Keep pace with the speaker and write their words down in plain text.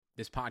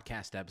This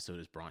podcast episode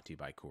is brought to you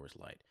by Coors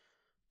Light.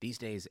 These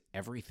days,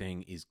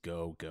 everything is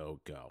go, go,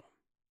 go.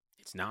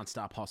 It's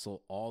nonstop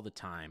hustle all the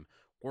time.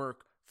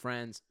 Work,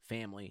 friends,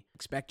 family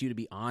expect you to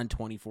be on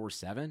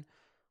 24/7.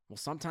 Well,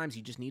 sometimes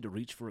you just need to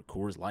reach for a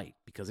Coors Light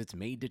because it's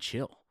made to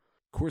chill.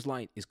 Coors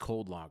Light is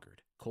cold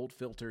lagered, cold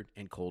filtered,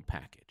 and cold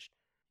packaged.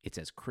 It's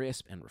as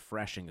crisp and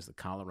refreshing as the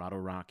Colorado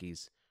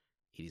Rockies.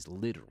 It is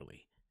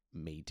literally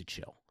made to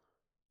chill.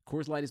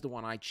 Coors Light is the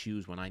one I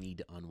choose when I need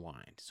to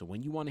unwind. So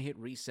when you want to hit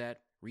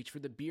reset, reach for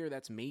the beer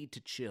that's made to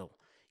chill.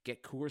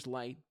 Get Coors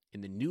Light in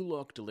the new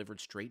look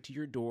delivered straight to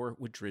your door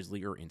with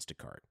Drizzly or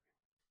Instacart.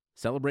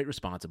 Celebrate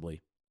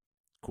responsibly.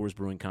 Coors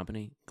Brewing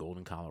Company,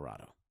 Golden,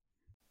 Colorado.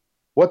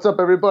 What's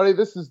up, everybody?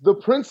 This is the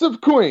Prince of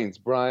Queens,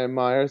 Brian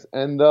Myers,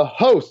 and the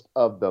host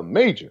of the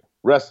Major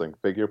Wrestling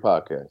Figure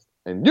Podcast.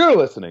 And you're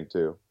listening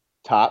to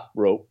Top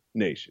Rope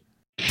Nation.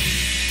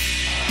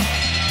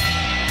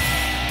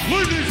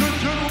 Ladies and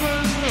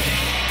gentlemen,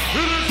 it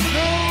is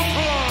now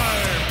time!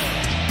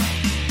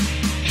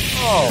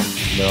 Oh,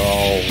 no.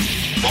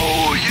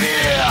 Oh,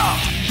 yeah!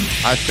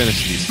 I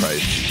finished these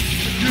fights.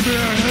 Give me a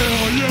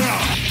hell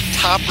yeah!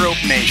 Top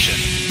Rope Nation.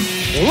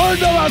 Learn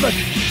to love it!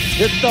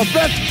 It's the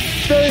best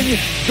thing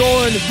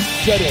going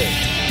today.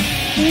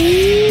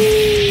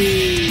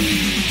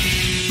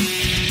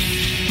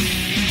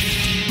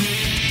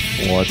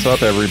 What's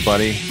up,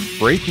 everybody?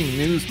 Breaking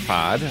news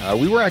pod.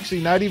 We were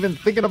actually not even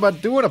thinking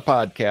about doing a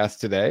podcast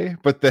today,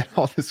 but then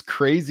all this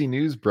crazy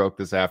news broke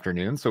this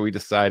afternoon. So we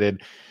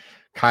decided,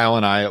 Kyle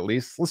and I at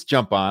least, let's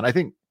jump on. I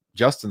think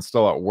Justin's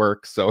still at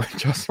work, so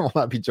Justin will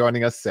not be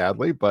joining us,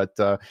 sadly, but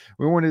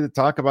we wanted to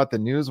talk about the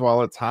news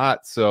while it's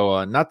hot.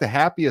 So not the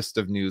happiest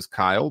of news,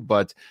 Kyle,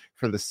 but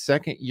for the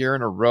second year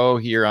in a row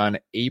here on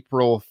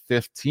April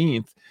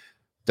 15th,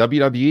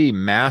 WWE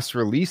mass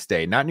release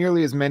day. Not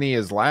nearly as many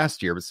as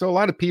last year, but still a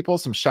lot of people,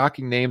 some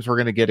shocking names we're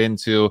going to get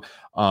into.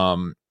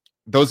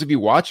 Those of you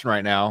watching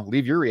right now,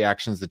 leave your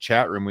reactions in the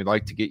chat room. We'd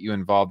like to get you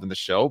involved in the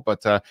show.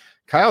 But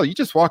Kyle, you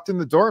just walked in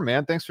the door,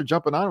 man. Thanks for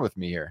jumping on with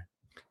me here.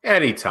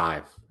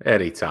 Anytime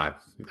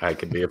I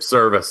can be of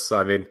service.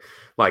 I mean,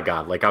 my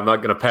God, like I'm not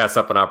going to pass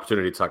up an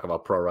opportunity to talk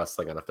about pro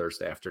wrestling on a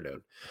Thursday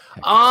afternoon.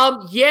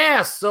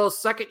 Yeah. So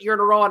second year in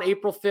a row on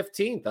April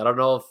 15th. I don't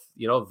know if,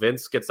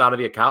 Vince gets out of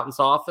the accountant's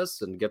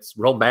office and gets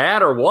real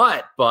mad or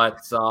what, but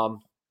it's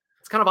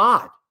kind of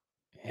odd,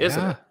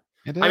 isn't it?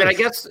 It is. I mean, I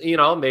guess,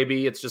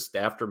 maybe it's just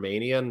after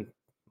Mania and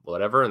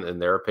whatever. And in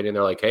their opinion,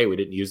 they're like, hey, we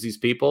didn't use these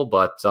people,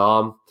 but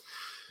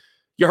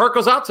your heart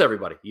goes out to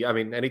everybody. I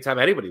mean, anytime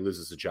anybody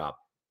loses a job,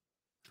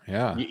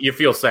 yeah, you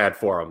feel sad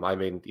for him. I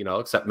mean,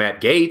 except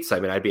Matt Gates. I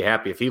mean, I'd be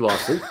happy if he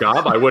lost his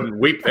job. I wouldn't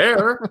weep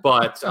there.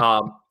 But,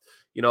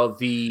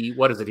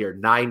 what is it here?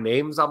 9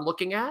 names I'm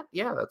looking at.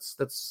 Yeah,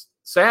 that's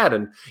sad.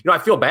 And, I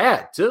feel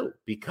bad, too,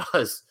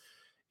 because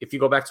if you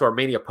go back to our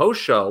Mania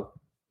post show,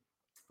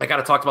 I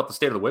kind of talked about the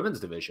state of the women's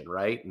division,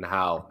 right? And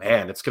how,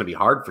 man, it's going to be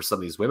hard for some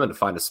of these women to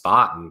find a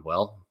spot. And,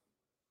 well,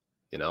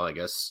 I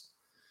guess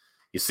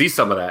you see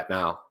some of that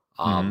now.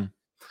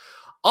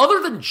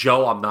 Other than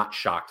Joe, I'm not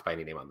shocked by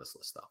any name on this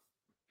list,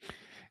 though.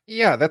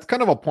 Yeah, that's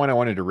kind of a point I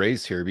wanted to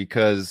raise here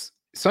because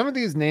some of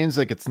these names,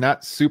 like, it's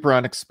not super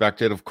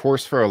unexpected. Of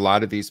course, for a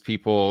lot of these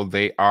people,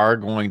 they are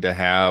going to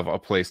have a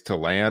place to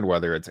land,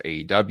 whether it's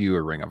AEW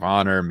or Ring of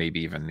Honor, maybe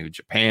even New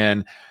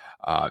Japan,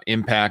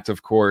 Impact,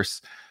 of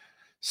course.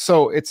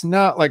 So it's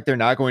not like they're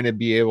not going to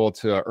be able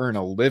to earn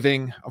a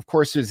living. Of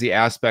course, there's the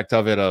aspect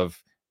of it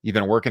of you've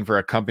been working for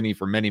a company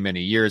for many, many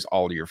years.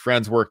 All of your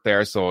friends work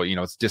there. So,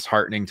 it's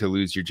disheartening to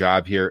lose your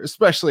job here,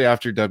 especially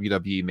after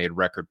WWE made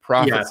record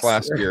profits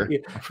last year.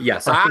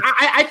 Yes.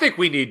 I think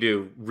we need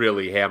to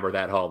really hammer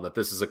that home, that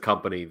this is a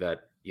company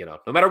that, no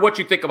matter what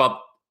you think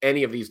about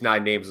any of these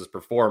 9 names as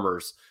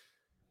performers,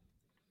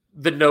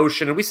 the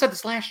notion, and we said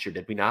this last year,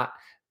 did we not?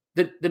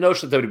 The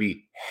notion that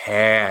WWE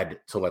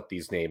had to let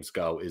these names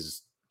go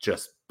is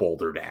just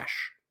Boulder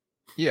Dash.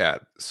 Yeah,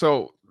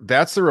 so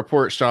that's the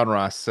report Sean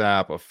Ross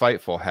Sapp of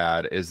Fightful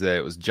had, is that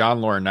it was John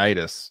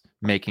Laurinaitis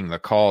making the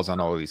calls on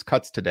all of these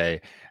cuts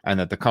today, and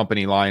that the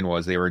company line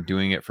was they were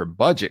doing it for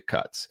budget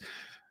cuts.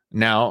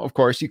 Now, of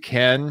course, you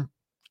can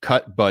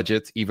cut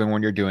budgets even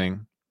when you're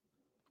doing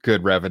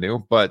good revenue,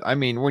 but I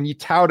mean, when you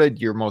touted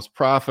your most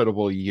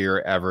profitable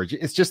year ever,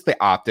 it's just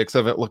the optics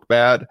of it look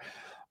bad.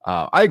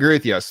 I agree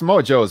with you.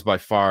 Samoa Joe is by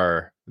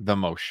far the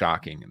most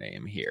shocking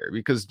name here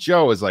because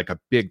Joe is like a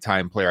big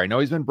time player. I know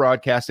he's been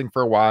broadcasting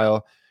for a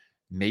while.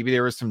 Maybe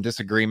there was some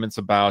disagreements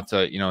about,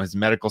 his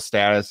medical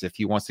status, if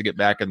he wants to get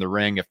back in the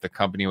ring, if the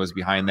company was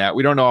behind that.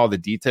 We don't know all the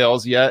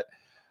details yet.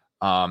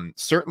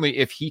 Certainly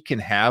if he can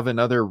have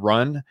another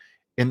run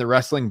in the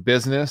wrestling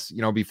business,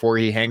 before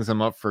he hangs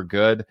them up for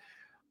good,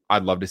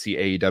 I'd love to see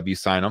AEW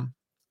sign him.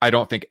 I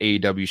don't think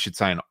AEW should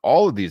sign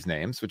all of these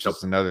names, which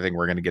is another thing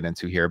we're going to get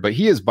into here. But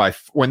he is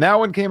when that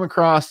one came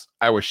across,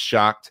 I was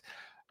shocked.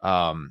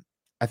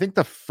 I think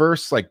the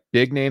first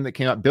big name that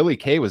came out, Billie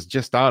Kay, was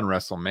just on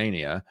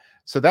WrestleMania.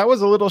 So that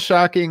was a little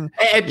shocking.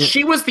 And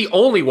she was the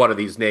only one of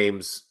these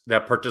names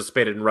that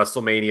participated in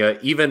WrestleMania,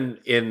 even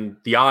in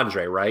the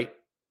Andre, right?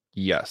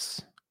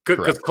 Yes.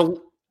 Because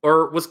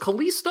Or was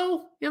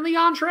Kalisto in the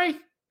entree?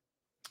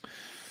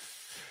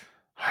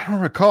 I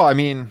don't recall. I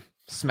mean,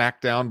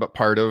 SmackDown, but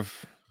part of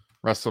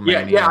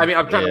WrestleMania. Yeah. I mean,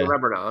 I'm trying to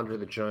remember now. Andre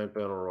the Giant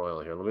Battle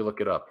Royal here. Let me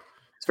look it up.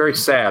 It's very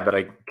sad that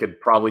I could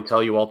probably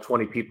tell you all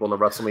 20 people in the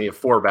WrestleMania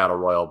 4 Battle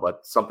Royal,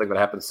 but something that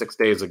happened 6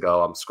 days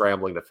ago, I'm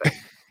scrambling to think.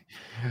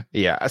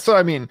 Yeah. So,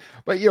 I mean,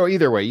 but,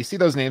 either way, you see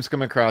those names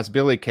come across.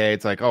 Billy Kay,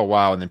 it's like, oh,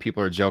 wow. And then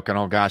people are joking,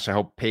 oh, gosh, I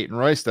hope Peyton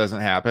Royce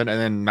doesn't happen. And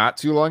then not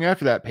too long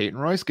after that, Peyton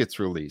Royce gets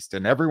released.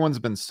 And everyone's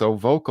been so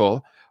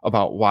vocal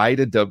about why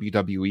did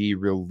WWE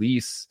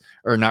release,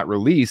 or not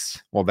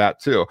release, well, that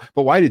too,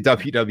 but why did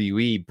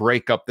WWE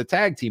break up the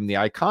tag team, the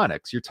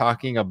Iconics? You're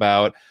talking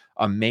about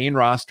a main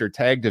roster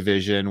tag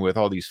division with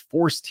all these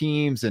force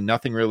teams and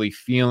nothing really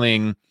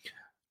feeling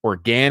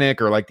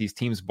organic or like these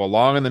teams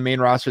belong in the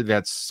main roster. They've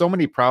had so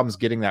many problems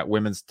getting that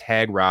women's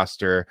tag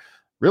roster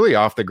really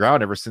off the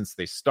ground ever since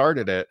they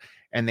started it.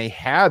 And they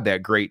had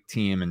that great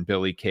team in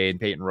Billy Kay and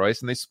Peyton Royce,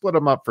 and they split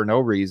them up for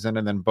no reason.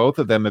 And then both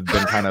of them have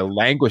been kind of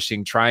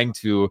languishing, trying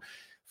to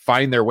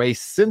find their way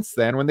since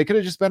then, when they could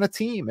have just been a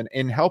team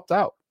and helped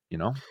out,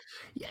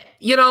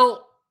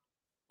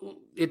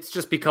 It's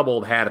just become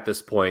old hat at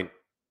this point.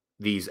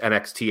 These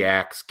NXT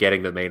acts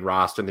getting the main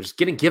roster, and they're just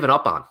getting given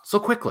up on so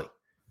quickly.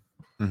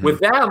 Mm-hmm. With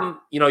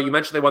them, you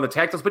mentioned they won the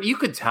tag titles, but you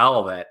could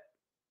tell that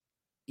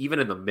even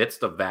in the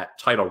midst of that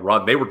title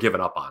run, they were given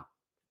up on.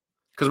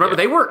 Because remember,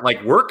 they weren't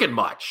like working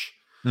much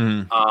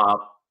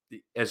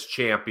as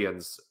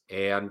champions.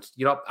 And,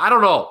 I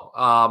don't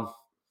know.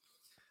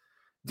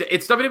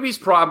 It's WWE's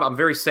problem. I'm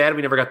very sad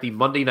we never got the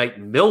Monday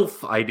Night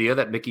MILF idea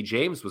that Mickie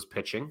James was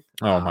pitching.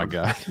 Oh, my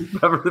God.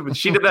 Remember,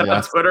 she did that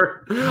on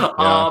Twitter.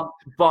 Yeah.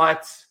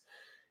 But,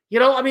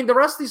 the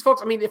rest of these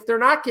folks, if they're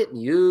not getting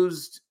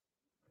used,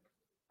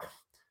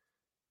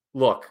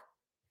 look,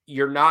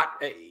 you're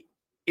not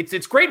 –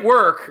 It's great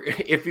work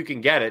if you can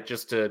get it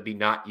just to be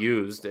not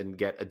used and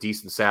get a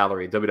decent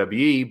salary in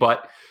WWE.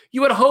 But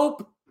you would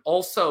hope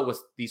also with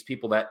these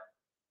people that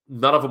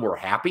none of them were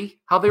happy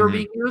how they were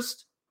being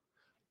used.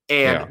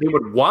 And they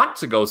would want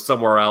to go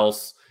somewhere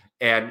else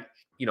and,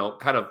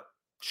 kind of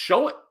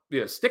show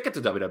it, stick it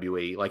to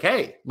WWE. Like,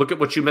 hey, look at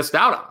what you missed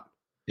out on.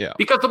 Yeah.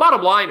 Because the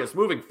bottom line is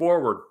moving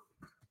forward,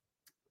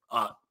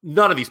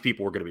 none of these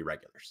people were going to be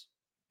regulars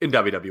in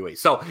WWE.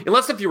 So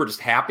unless if you were just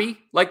happy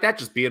like that,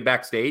 just being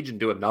backstage and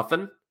doing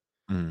nothing,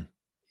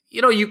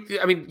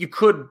 you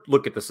could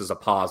look at this as a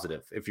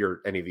positive if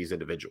you're any of these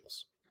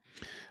individuals.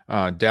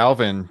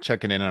 Dalvin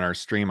checking in on our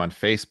stream on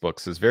Facebook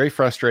says, very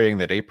frustrating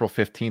that April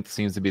 15th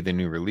seems to be the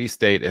new release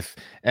date. If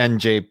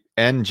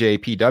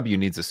NJPW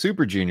needs a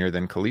Super Junior,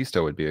 then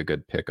Kalisto would be a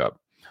good pickup.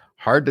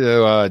 Hard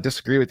to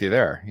disagree with you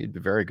there. He'd be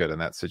very good in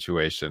that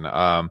situation.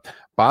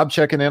 Bob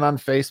checking in on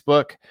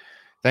Facebook.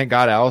 Thank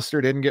God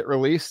Alistair didn't get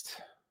released.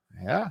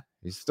 Yeah,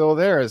 he's still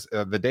there.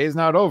 The day's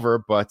not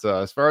over, but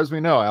as far as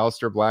we know,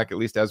 Alistair Black, at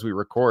least as we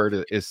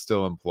record, is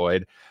still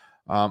employed.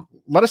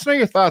 Let us know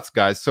your thoughts,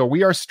 guys. So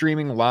we are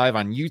streaming live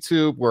on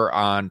YouTube. We're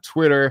on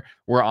Twitter.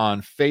 We're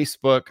on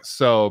Facebook.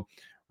 So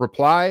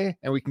reply,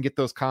 and we can get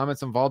those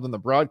comments involved in the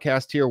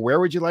broadcast here. Where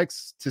would you like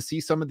to see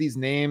some of these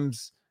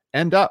names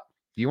end up?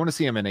 Do you want to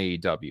see him in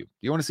AEW? Do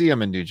you want to see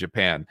him in New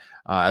Japan?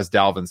 As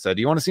Dalvin said,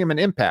 do you want to see him in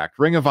Impact,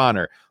 Ring of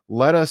Honor?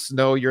 Let us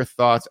know your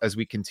thoughts as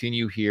we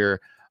continue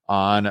here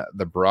on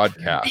the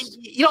broadcast.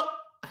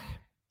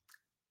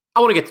 I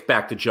want to get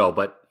back to Joe,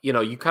 but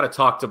you kind of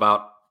talked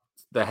about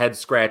the head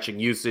scratching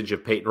usage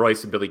of Peyton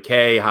Royce and Billy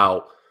Kay,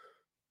 how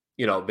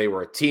they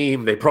were a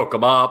team, they broke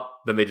them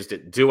up, then they just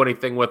didn't do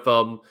anything with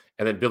them,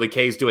 and then Billy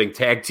Kay's doing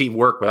tag team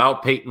work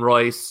without Peyton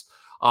Royce.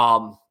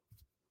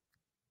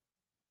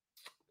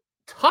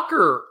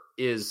 Tucker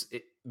is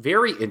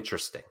very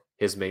interesting,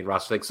 his main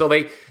roster thing. So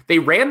they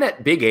ran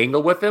that big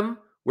angle with him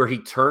where he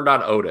turned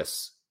on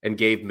Otis and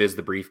gave Miz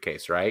the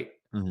briefcase, right?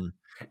 Mm-hmm.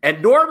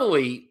 And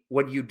normally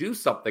when you do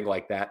something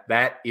like that,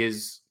 that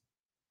is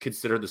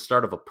considered the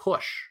start of a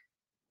push,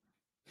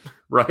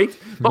 right?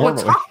 But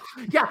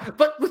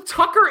with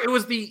Tucker, it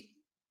was the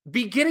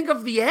beginning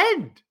of the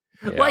end.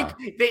 Yeah. Like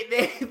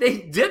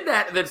they did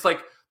that, and then it's like,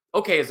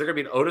 okay, is there going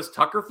to be an Otis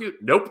Tucker feud?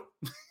 Nope.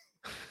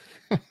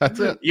 That's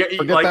it.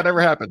 Forget that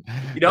ever happened.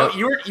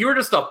 You were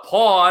just a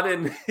pawn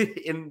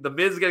in the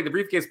Miz getting the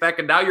briefcase back,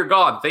 and now you're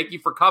gone. Thank you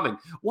for coming.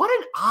 What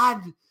an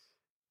odd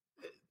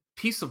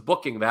piece of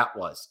booking that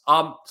was.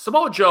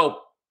 Samoa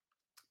Joe,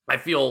 I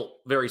feel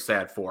very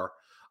sad for,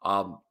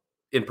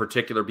 in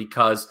particular,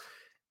 because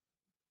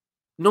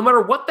no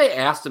matter what they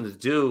asked him to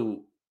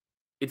do,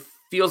 it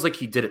feels like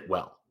he did it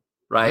well,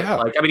 right?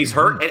 Yeah. He's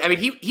hurt. I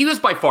mean, he was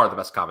by far the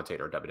best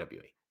commentator in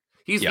WWE.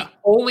 He's the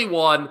only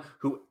one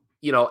who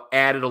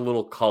added a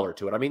little color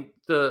to it. I mean,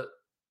 the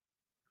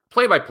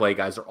play-by-play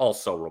guys are all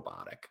so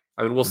robotic.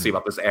 I mean, we'll see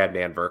about this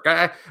Adnan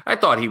Virk. I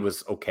thought he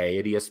was okay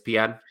at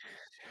ESPN.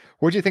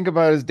 What'd you think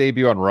about his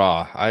debut on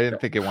Raw? I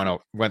didn't think it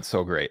went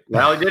so great.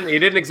 Well, he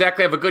didn't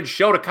exactly have a good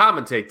show to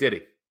commentate, did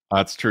he?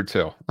 That's true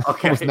too.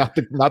 Okay. It was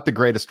not the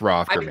greatest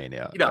Raw after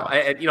Mania.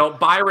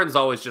 Byron's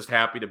always just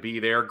happy to be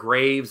there.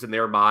 Graves in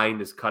their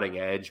mind is cutting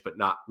edge, but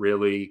not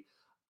really.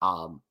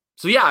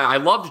 So yeah, I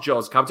loved Joe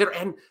as commentator.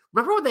 And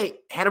remember when they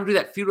had him do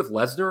that feud with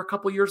Lesnar a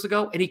couple years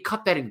ago, and he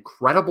cut that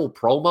incredible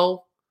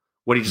promo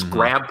when he just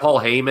grabbed Paul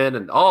Heyman,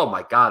 and oh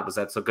my God, was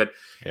that so good?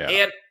 Yeah.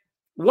 And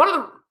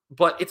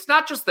but it's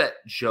not just that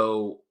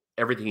Joe,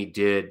 everything he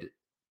did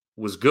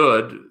was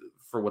good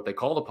for what they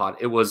called upon.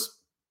 It was,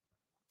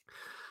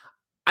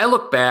 I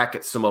look back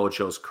at Samoa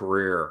Joe's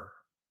career,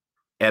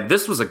 and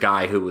this was a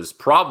guy who was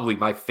probably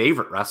my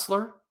favorite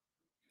wrestler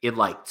in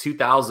like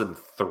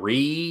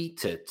 2003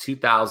 to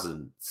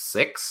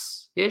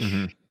 2006 ish.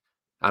 Mm-hmm.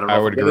 I don't know. I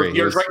would agree.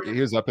 Right.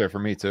 He was up there for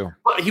me too.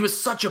 But he was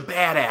such a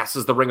badass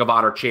as the Ring of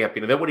Honor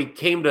champion. And then when he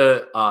came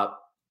to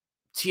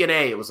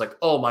TNA, it was like,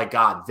 oh my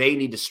God, they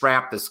need to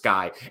strap this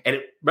guy.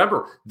 And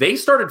remember, they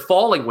started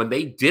falling when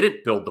they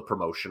didn't build the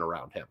promotion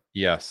around him.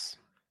 Yes.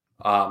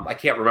 I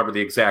can't remember the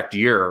exact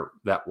year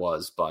that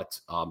was, but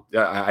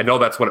I know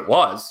that's when it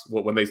was,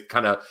 when they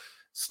kind of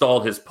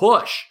stalled his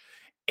push.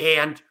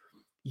 And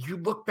you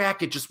look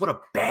back at just what a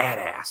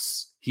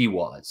badass he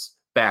was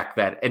back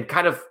then, and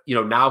kind of,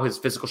 now his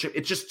physical shape.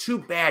 It's just too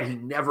bad he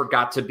never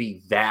got to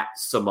be that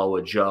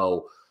Samoa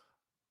Joe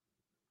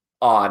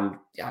on,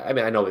 I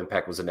mean, I know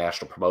Impact was a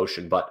national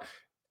promotion, but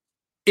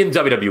in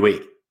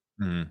WWE.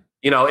 Mm-hmm.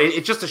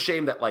 It's just a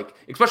shame that, like,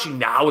 especially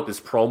now with this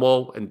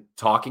promo and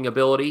talking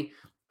ability,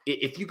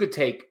 if you could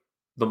take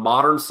the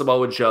modern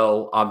Samoa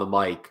Joe on the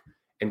mic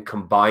and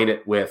combine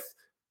it with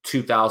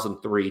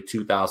 2003,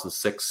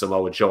 2006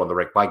 Samoa Joe in the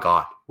ring, my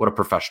God, what a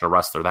professional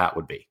wrestler that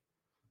would be.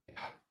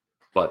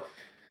 But,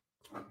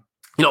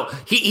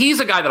 he's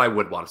a guy that I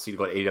would want to see to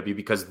go to AEW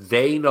because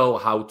they know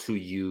how to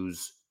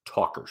use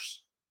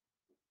talkers.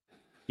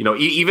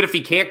 Even if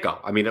he can't go.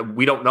 I mean,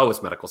 we don't know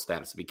his medical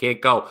status if he can't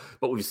go,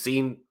 but we've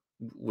seen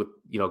with,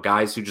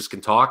 guys who just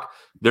can talk,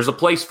 there's a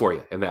place for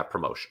you in that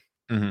promotion.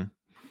 Mm-hmm.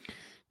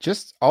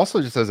 Just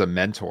as a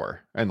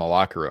mentor in the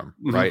locker room,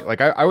 right?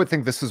 Like I would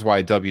think this is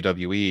why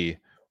WWE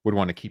would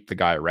want to keep the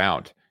guy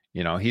around.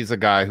 He's a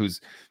guy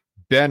who's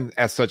been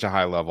at such a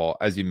high level,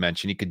 as you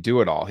mentioned. He could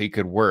do it all. He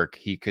could work.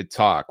 He could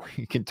talk.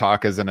 He can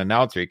talk as an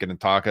announcer. He can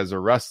talk as a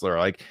wrestler.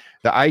 Like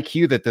the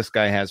IQ that this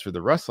guy has for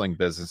the wrestling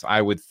business,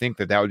 I would think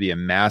that would be a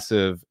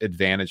massive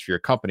advantage for your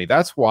company.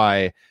 That's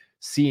why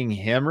seeing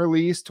him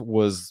released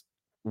was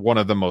one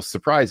of the most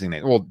surprising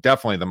names. Well,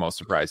 definitely the most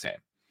surprising,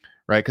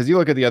 right? Because you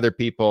look at the other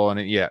people,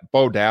 and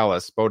Bo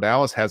Dallas. Bo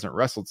Dallas hasn't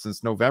wrestled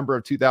since November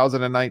of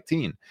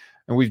 2019.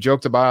 And we've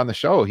joked about on the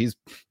show.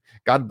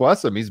 God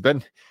bless him. He's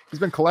been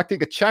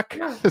collecting a check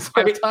this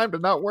whole time to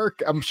not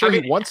work. I'm sure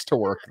he wants to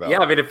work though. Yeah,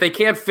 I mean, if they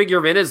can't figure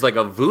him in as like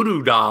a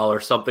voodoo doll or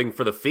something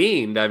for the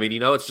Fiend, I mean,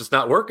 it's just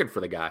not working for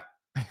the guy.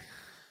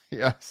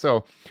 Yeah.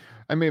 So,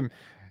 I mean,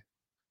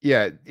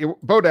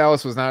 Bo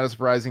Dallas was not a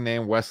surprising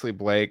name. Wesley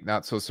Blake,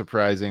 not so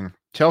surprising.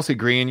 Chelsea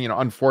Green,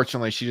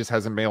 unfortunately, she just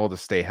hasn't been able to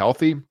stay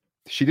healthy.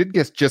 She did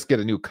just get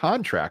a new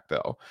contract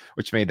though,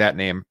 which made that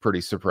name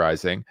pretty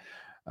surprising.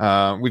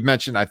 We've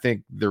mentioned, I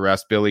think, the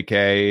rest: Billy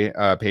Kay,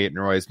 Peyton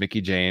Royce,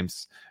 Mickey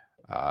James,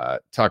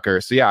 Tucker.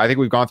 So I think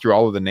we've gone through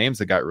all of the names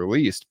that got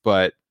released,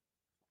 but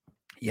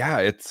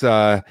it's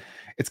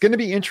going to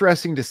be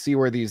interesting to see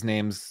where these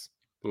names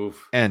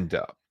end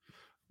up,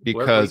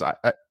 because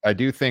I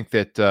do think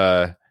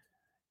that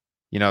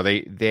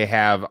they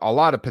have a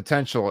lot of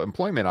potential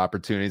employment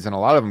opportunities, and a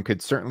lot of them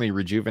could certainly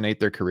rejuvenate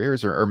their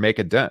careers or make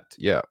a dent.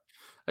 Yeah,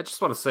 I just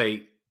want to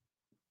say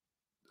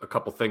a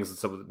couple things in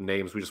some of the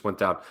names we just went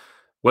down.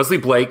 Wesley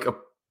Blake,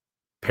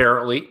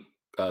 apparently,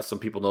 some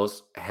people know,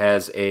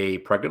 has a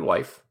pregnant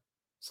wife.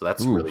 So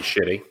that's really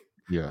shitty.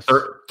 Yes.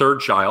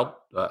 Third child,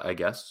 I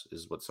guess,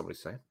 is what somebody's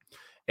saying.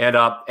 And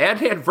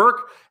Adnan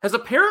Virk has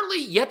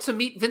apparently yet to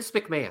meet Vince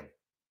McMahon.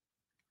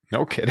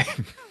 No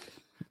kidding.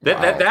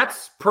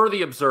 That's per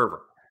the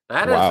Observer.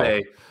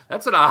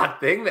 That's an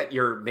odd thing that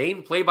your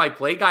main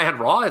play-by-play guy on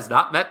Raw has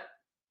not met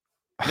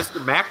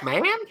Mr.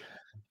 McMahon.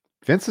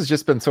 Vince has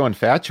just been so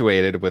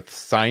infatuated with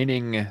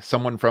signing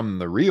someone from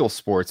the real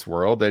sports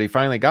world that he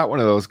finally got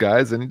one of those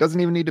guys, and he doesn't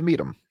even need to meet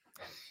him.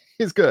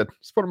 He's good.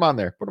 Just put him on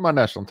there. Put him on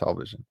national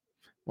television.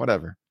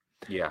 Whatever.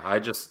 Yeah,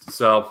 just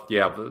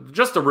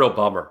a real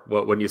bummer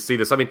when you see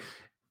this. I mean,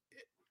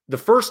 the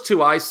first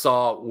two I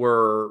saw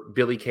were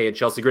Billy Kay and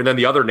Chelsea Green. Then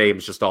the other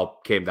names just all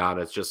came down.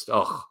 It's just,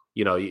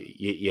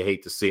 you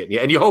hate to see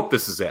it. And you hope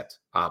this is it,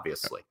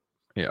 obviously.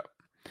 Yeah.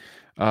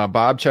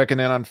 Bob checking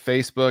in on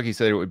Facebook. He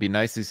said it would be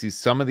nice to see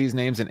some of these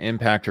names in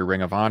Impact or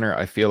Ring of Honor.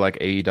 I feel like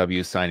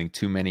AEW is signing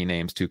too many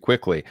names too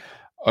quickly.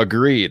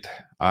 Agreed.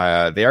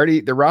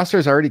 The roster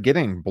is already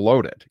getting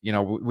bloated.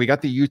 We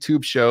got the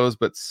YouTube shows,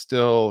 but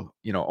still,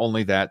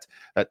 only that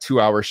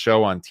 2-hour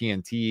show on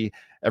TNT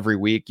every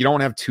week. You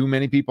don't have too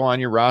many people on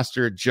your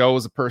roster. Joe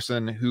is a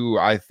person who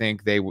I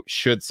think they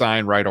should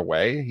sign right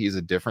away. He's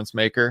a difference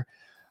maker.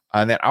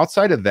 And then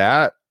outside of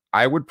that,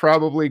 I would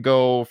probably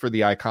go for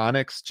the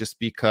Iconics, just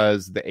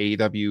because the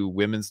AEW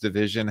women's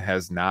division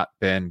has not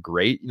been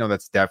great.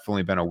 That's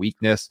definitely been a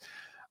weakness.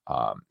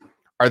 Are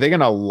they going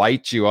to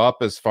light you up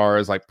as far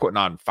as like putting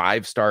on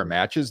 5-star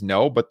matches?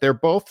 No, but they're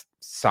both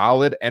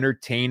solid,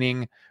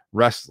 entertaining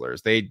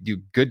wrestlers. They do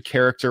good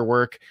character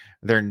work.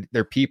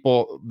 They're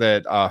people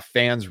that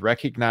fans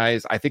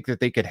recognize. I think that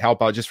they could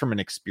help out just from an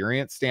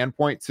experience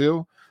standpoint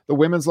too, the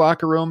women's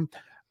locker room.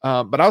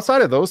 But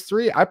outside of those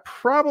three, I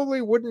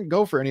probably wouldn't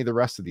go for any of the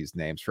rest of these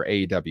names for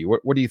AEW.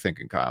 What are you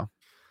thinking, Kyle?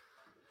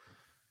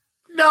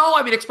 No,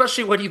 I mean,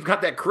 especially when you've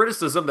got that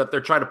criticism that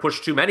they're trying to push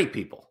too many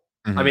people.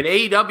 Mm-hmm. I mean,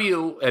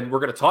 AEW, and we're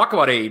going to talk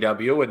about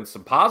AEW and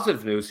some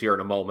positive news here in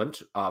a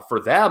moment. For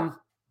them,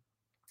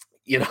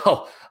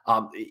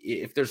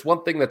 if there's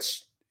one thing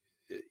that's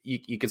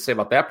you can say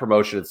about that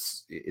promotion,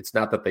 it's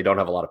not that they don't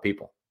have a lot of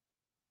people.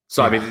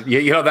 So, I mean,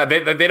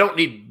 that they don't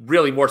need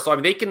really more. So, I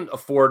mean, they can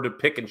afford to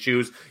pick and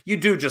choose. You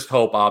do just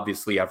hope,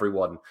 obviously,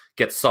 everyone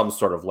gets some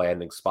sort of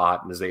landing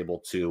spot and is able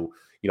to,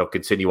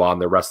 continue on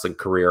their wrestling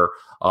career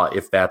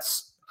if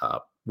that's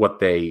what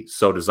they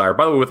so desire.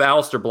 By the way, with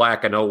Aleister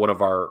Black, I know one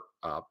of our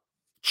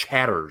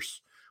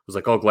chatters was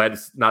like, oh, glad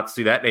not to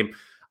see that name.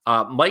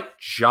 Mike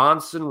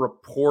Johnson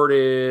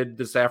reported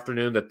this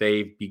afternoon that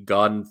they've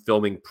begun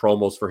filming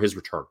promos for his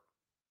return.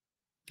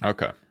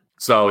 Okay.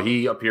 So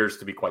he appears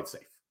to be quite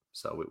safe.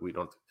 So we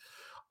don't.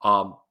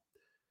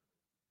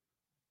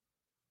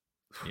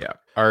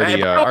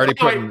 Already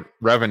putting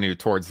revenue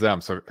towards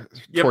them. So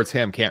towards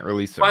him, can't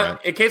release it. Right?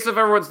 In case if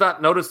everyone's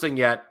not noticing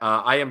yet,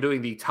 I am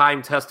doing the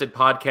time-tested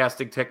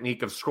podcasting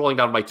technique of scrolling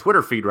down my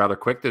Twitter feed rather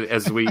quick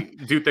as we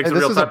do things in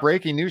real time. This is a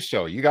breaking news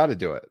show. You got to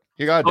do it.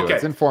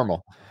 It's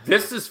informal.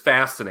 This is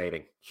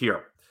fascinating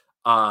here.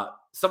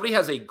 Somebody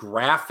has a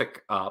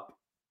graphic up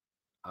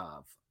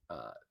of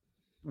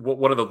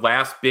one of the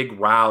last big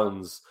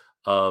rounds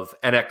of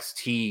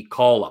NXT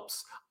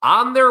call-ups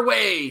on their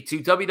way to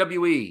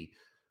WWE.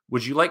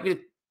 Would you like me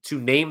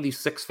to name these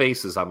 6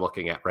 faces I'm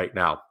looking at right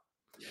now?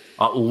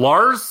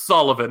 Lars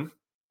Sullivan,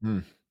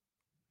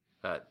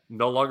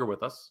 no longer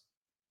with us.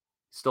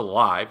 Still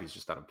alive. He's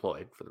just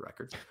unemployed, for the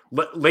record.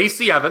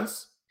 Lacey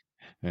Evans,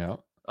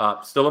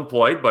 still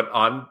employed, but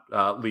on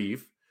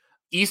leave.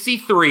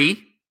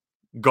 EC3,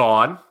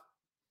 gone.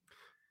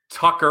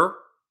 Tucker,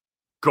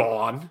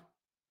 gone.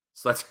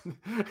 So that's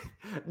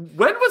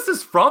when was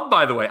this from,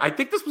 by the way? I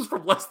think this was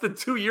from less than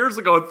 2 years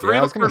ago. And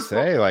I was going to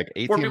say like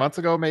 18 months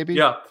ago, maybe.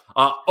 Yeah.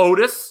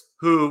 Otis,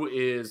 who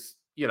is,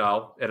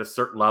 at a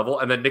certain level.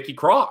 And then Nikki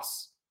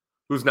Cross,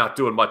 who's not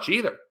doing much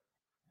either.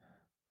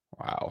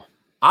 Wow.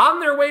 On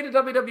their way to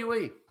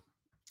WWE.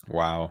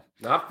 Wow.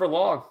 Not for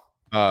long.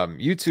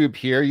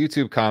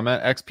 YouTube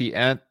comment,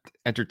 XP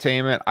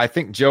Entertainment. I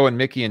think Joe and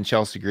Mickey and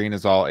Chelsea Green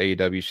is all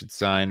AEW should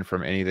sign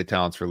from any of the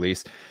talents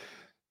released.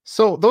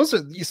 So those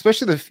are,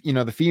 especially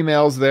the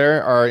females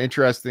there are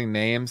interesting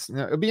names.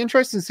 It'll be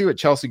interesting to see what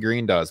Chelsea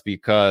Green does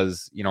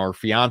because, her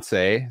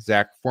fiance,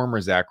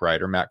 former Zack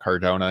Ryder, Matt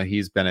Cardona,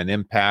 he's been an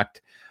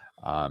Impact.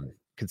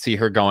 Could see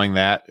her going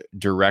that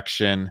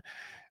direction.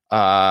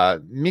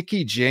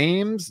 Mickie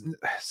James.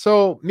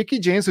 So Mickie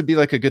James would be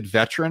like a good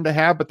veteran to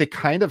have, but they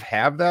kind of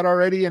have that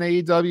already in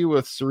AEW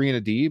with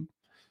Serena Deeb.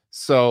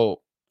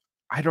 So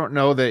I don't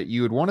know that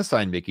you would want to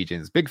sign Mickie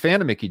James. Big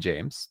fan of Mickie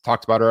James.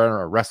 Talked about her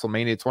on a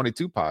WrestleMania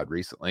 22 pod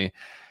recently.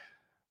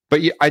 But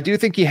I do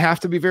think you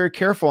have to be very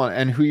careful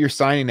and who you're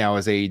signing now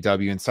as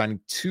AEW and signing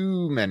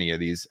too many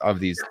of these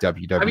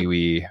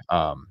WWE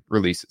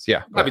releases.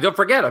 Yeah. I mean, don't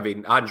forget,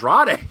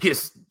 Andrade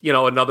is,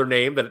 another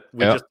name that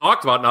we just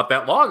talked about not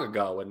that long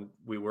ago. And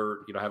we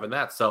were, having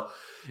that. So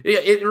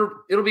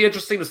it'll be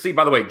interesting to see,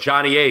 by the way,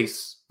 Johnny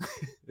Ace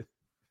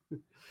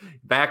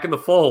back in the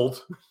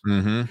fold.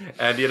 Mm-hmm.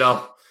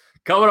 And,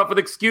 coming up with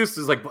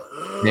excuses like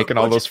making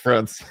all those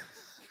friends.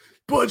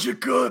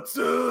 Budget cuts.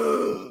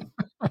 Don't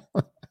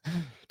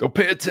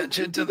pay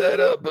attention to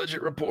that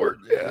budget report.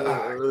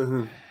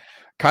 Yeah.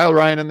 Kyle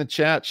Ryan in the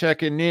chat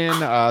checking in.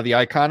 The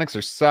Iconics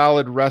are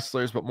solid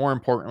wrestlers, but more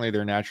importantly,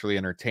 they're naturally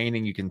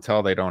entertaining. You can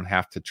tell they don't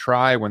have to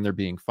try when they're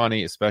being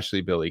funny,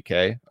 especially Billie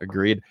Kay.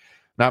 Agreed.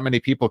 Not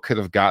many people could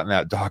have gotten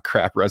that dog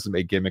crap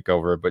resume gimmick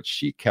over, but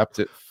she kept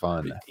it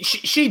fun.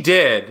 She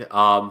did.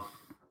 There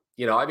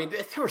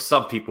were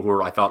some people who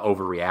were, I thought,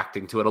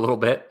 overreacting to it a little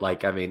bit.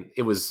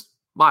 It was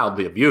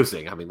mildly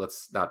abusing.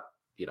 Let's not,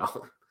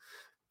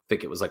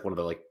 think it was like one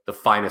of the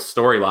finest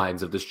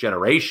storylines of this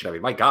generation.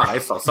 My God, I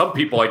saw some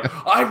people like,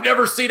 I've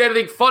never seen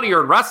anything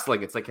funnier in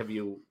wrestling. It's like, have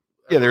you?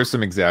 Yeah, there's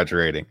some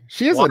exaggerating.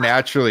 She is a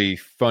naturally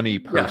funny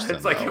person. Yeah,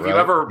 it's like, have you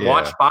ever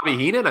watched Bobby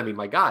Heenan?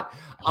 My God.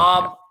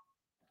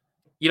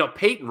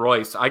 Peyton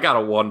Royce, I got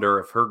to wonder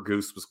if her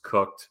goose was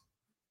cooked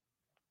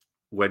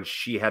when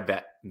she had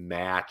that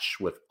match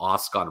with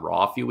Asuka on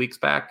Raw a few weeks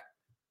back,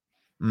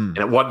 and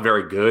it wasn't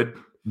very good.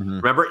 Mm-hmm.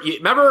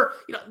 Remember,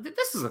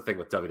 this is the thing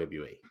with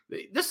WWE.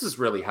 This is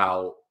really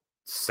how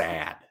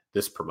sad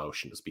this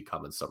promotion has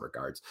become in some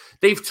regards.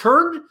 They've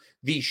turned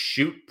the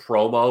shoot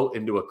promo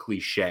into a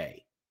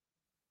cliche.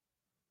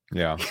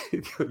 Yeah.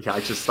 I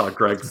just saw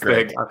Greg's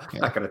thing. I'm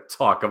not going to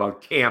talk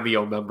about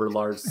cameo member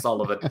Lars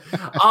Sullivan.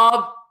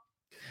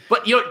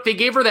 But, they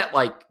gave her that,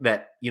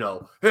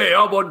 hey,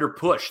 I'm under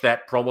push,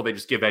 that promo they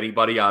just give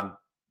anybody on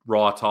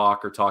Raw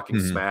Talk or Talking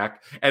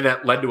Smack. And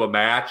that led to a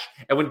match.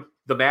 And when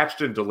the match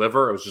didn't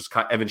deliver, it was just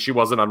and then she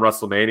wasn't on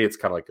WrestleMania. It's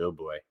kind of like, oh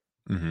boy,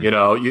 Mhm. You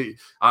know,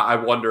 I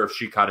wonder if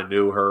she kind of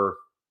knew her,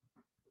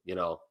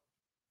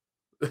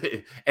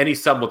 any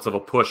semblance of a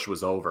push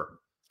was over.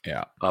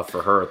 Yeah.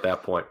 For her at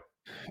that point.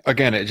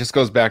 Again, it just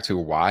goes back to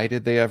why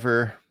did they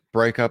ever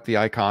break up the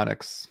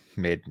Iconics?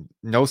 Made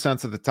no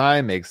sense at the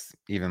time, makes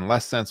even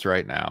less sense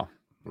right now.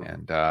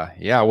 And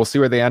we'll see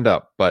where they end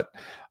up. But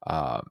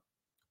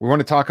we want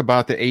to talk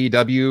about the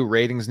AEW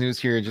ratings news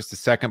here in just a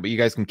second, but you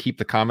guys can keep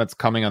the comments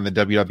coming on the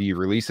WWE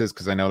releases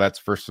because I know that's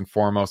first and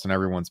foremost on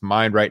everyone's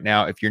mind right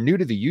now. If you're new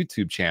to the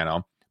YouTube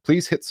channel,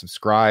 please hit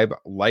subscribe,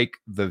 like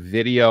the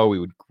video. We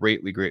would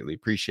greatly, greatly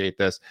appreciate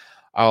this.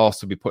 I'll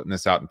also be putting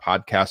this out in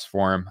podcast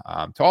form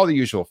to all the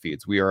usual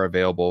feeds. We are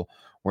available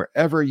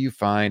wherever you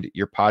find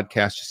your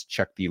podcast. Just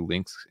check the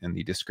links in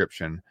the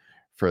description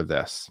for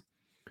this.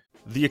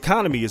 The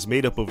economy is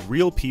made up of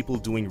real people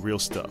doing real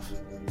stuff,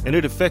 and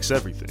it affects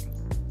everything.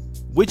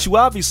 Which you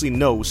obviously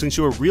know since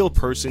you're a real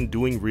person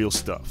doing real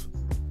stuff.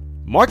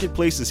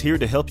 Marketplace is here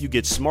to help you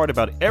get smart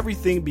about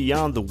everything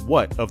beyond the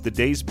what of the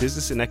day's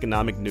business and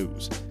economic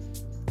news.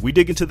 We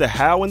dig into the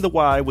how and the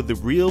why with the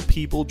real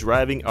people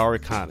driving our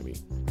economy.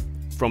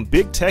 From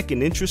big tech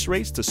and interest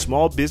rates to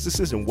small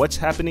businesses and what's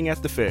happening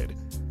at the Fed,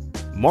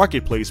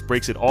 Marketplace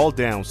breaks it all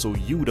down so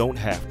you don't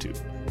have to.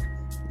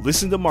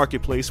 Listen to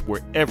Marketplace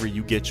wherever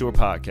you get your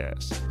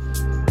podcasts.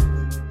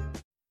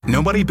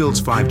 Nobody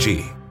builds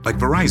 5G like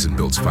Verizon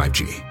builds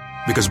 5G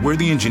because we're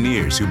the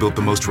engineers who built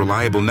the most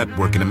reliable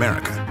network in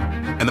America.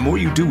 And the more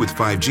you do with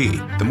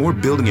 5G, the more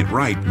building it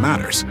right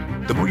matters.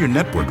 The more your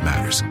network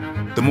matters.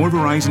 The more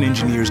Verizon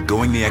engineers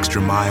going the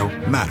extra mile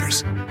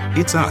matters.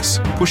 It's us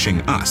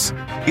pushing us.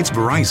 It's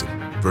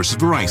Verizon versus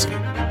Verizon.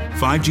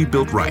 5G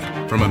built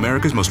right from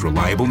America's most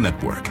reliable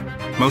network.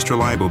 Most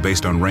reliable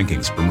based on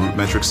rankings from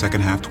RootMetrics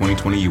second half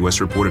 2020 U.S.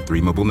 report of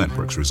 3 mobile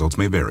networks. Results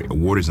may vary.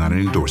 Award is not an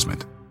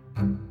endorsement.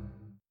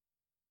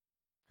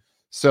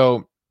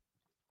 So,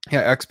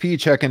 XP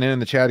checking in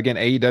the chat again.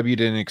 AEW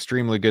did an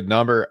extremely good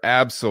number.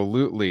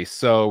 Absolutely.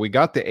 So we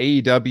got the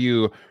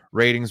AEW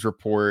ratings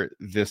report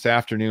this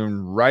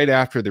afternoon, right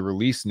after the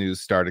release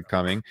news started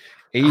coming.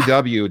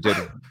 AEW did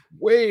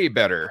way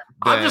better.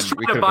 I'm just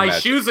trying to buy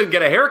shoes and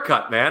get a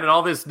haircut, man, and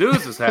all this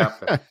news is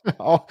happening.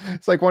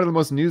 It's like one of the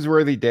most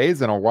newsworthy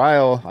days in a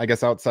while, I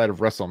guess, outside of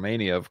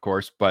WrestleMania, of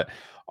course, but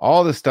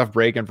all the stuff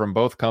breaking from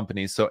both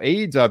companies. So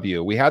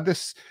AEW, we had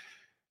this,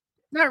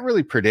 not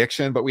really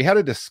prediction, but we had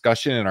a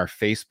discussion in our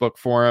Facebook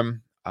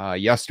forum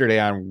yesterday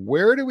on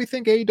where do we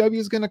think AEW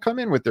is going to come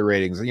in with the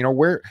ratings? You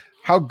know,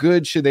 how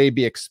good should they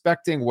be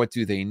expecting? What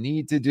do they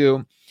need to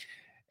do?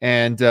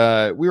 And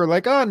we were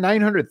like,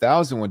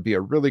 900,000 would be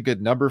a really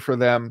good number for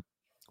them.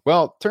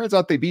 Well, turns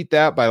out they beat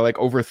that by like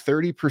over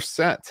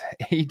 30%.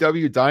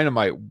 AEW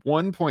Dynamite,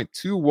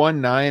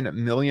 1.219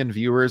 million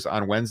viewers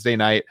on Wednesday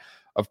night.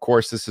 Of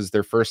course, this is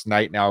their first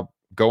night now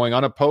going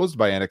unopposed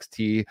by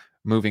NXT.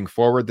 Moving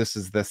forward, this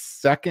is the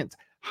second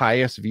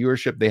highest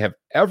viewership they have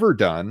ever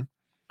done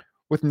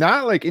with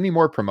not like any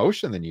more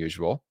promotion than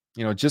usual.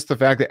 You know, just the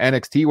fact that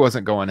NXT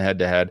wasn't going head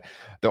to head.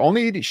 The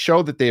only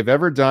show that they've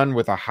ever done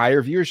with a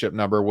higher viewership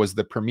number was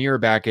the premiere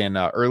back in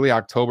early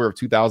October of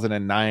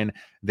 2009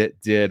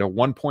 that did a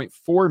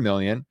 1.4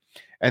 million.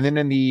 And then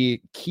in the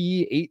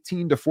key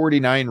 18 to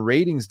 49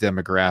 ratings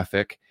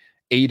demographic,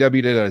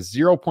 AEW did a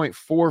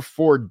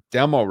 0.44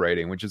 demo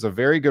rating, which is a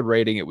very good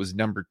rating. It was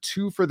number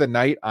 2 for the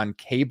night on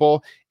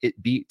cable.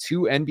 It beat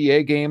 2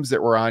 NBA games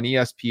that were on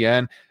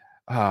ESPN.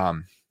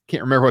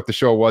 Can't remember what the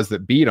show was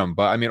that beat them,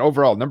 but I mean,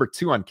 overall, number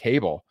 2 on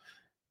cable.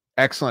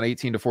 Excellent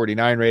 18 to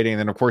 49 rating. And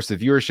then, of course, the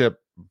viewership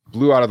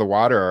blew out of the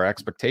water our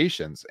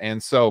expectations.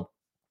 And so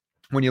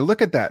when you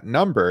look at that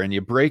number and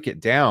you break it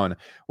down,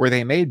 where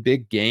they made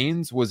big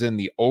gains was in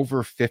the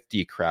over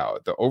 50 crowd.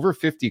 The over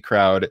 50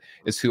 crowd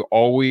is who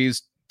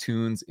always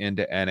tunes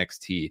into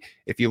NXT.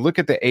 If you look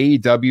at the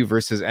AEW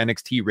versus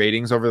NXT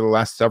ratings over the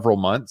last several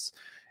months,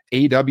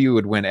 AEW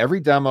would win every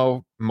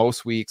demo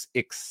most weeks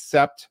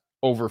except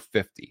over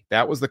 50.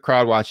 That was the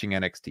crowd watching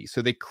NXT.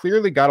 So they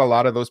clearly got a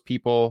lot of those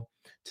people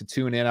to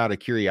tune in out of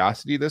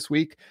curiosity this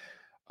week.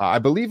 I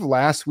believe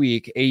last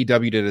week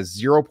AEW did a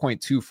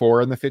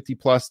 0.24 in the 50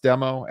 plus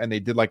demo, and they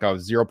did like a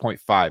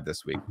 0.5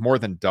 this week, more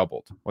than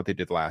doubled what they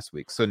did last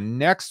week. So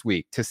next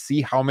week, to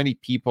see how many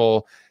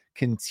people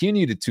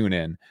continue to tune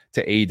in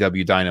to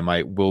AEW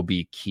Dynamite will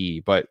be key.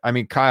 But I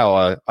mean,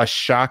 Kyle, a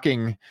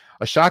shocking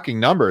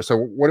number. So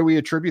what do we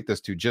attribute this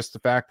to? Just the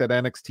fact that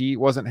NXT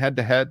wasn't head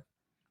to head?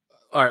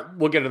 All right,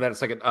 we'll get into that in a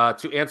second.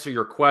 To answer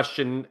your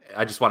question,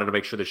 I just wanted to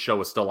make sure the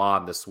show is still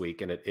on this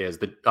week, and it is.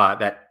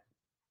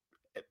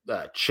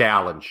 That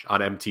challenge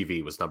on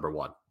MTV was number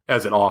 1,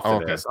 as it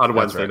often is on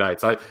Wednesday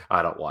nights. I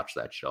don't watch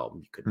that show.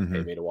 You couldn't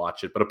pay me to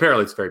watch it, but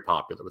apparently it's very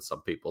popular with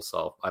some people,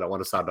 so I don't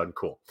want to sound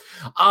uncool.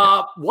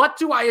 What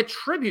do I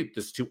attribute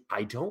this to?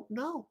 I don't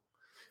know,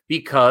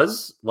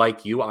 because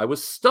like you, I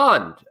was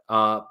stunned.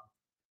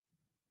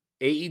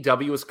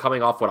 AEW is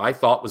coming off what I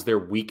thought was their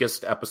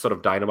weakest episode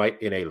of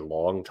Dynamite in a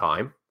long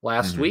time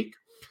last week.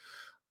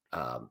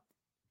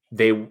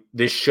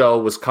 This show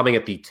was coming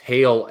at the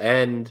tail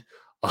end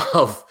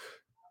of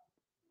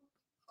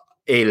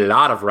a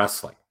lot of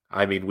wrestling.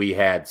 I mean, we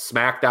had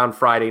SmackDown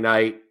Friday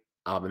night,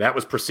 and that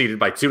was preceded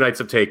by 2 nights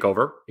of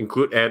TakeOver,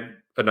 and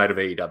a night of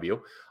AEW.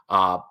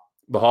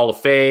 The Hall of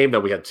Fame,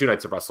 then we had 2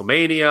 nights of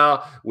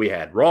WrestleMania, we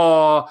had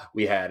Raw,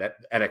 we had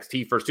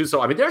NXT first too.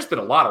 So, I mean, there's been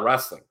a lot of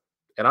wrestling.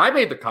 And I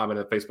made the comment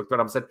in the Facebook thread,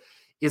 I said,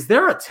 is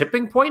there a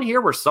tipping point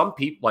here where some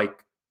people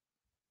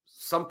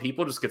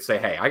just could say,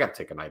 hey, I got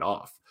to take a night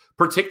off,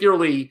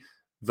 particularly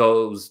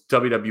those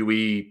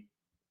WWE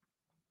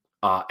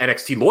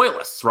NXT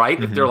loyalists, right?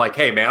 Mm-hmm. If they're like,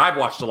 hey, man, I've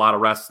watched a lot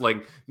of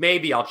wrestling.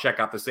 Maybe I'll check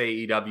out this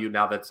AEW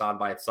now that it's on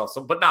by itself.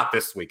 But not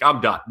this week.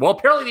 I'm done. Well,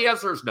 apparently the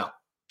answer is no.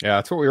 Yeah,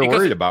 that's what we were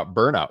worried about,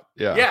 burnout.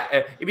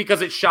 Yeah,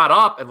 because it shot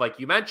up. And like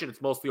you mentioned,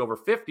 it's mostly over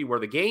 50 where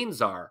the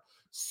gains are.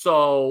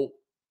 So,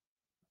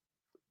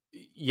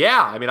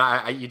 yeah, I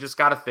mean, you just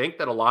got to think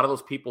that a lot of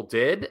those people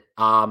did.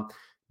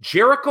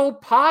 Jericho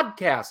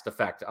podcast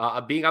effect,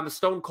 being on the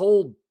Stone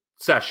Cold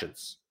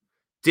sessions.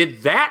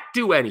 Did that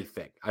do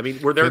anything? I mean,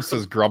 were there Vince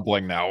is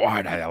grumbling now? Why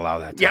did I allow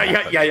that to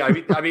happen?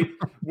 Yeah. I mean,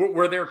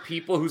 were there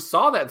people who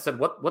saw that and said,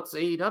 "What's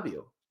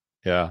AEW?"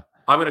 Yeah,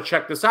 I'm going to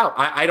check this out.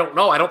 I don't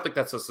know. I don't think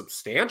that's a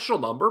substantial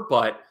number,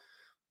 but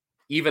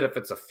even if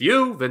it's a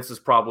few, Vince is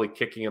probably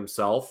kicking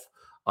himself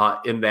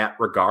in that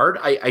regard.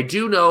 I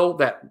do know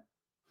that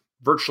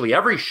virtually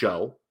every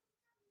show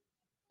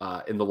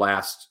in the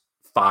last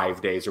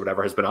 5 days or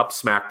whatever has been up.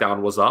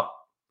 SmackDown was up.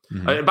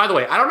 Mm-hmm. And by the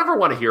way, I don't ever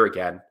want to hear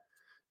again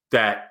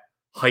that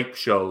hype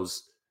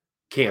shows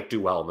can't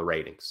do well in the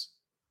ratings,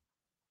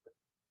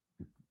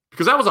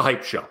 because that was a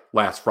hype show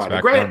last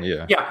Friday.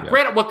 Granted,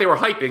 what they were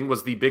hyping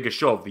was the biggest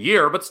show of the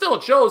year, but still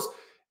it shows,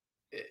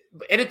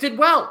 and it did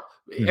well.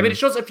 Mm-hmm. I mean, it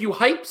shows if you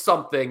hype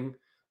something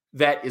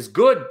that is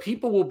good,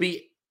 people will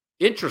be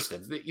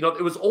interested. You know,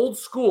 it was old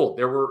school.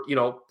 There were,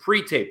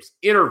 pre-tapes,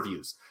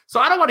 interviews. So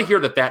I don't want to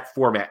hear that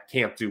format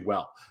can't do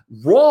well.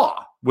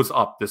 Raw was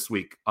up this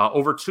week,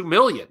 over 2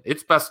 million.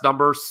 Its best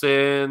number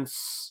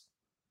since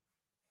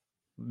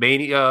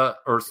Mania,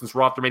 or since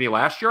Raw after Mania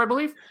last year, I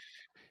believe.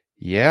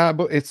 Yeah,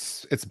 but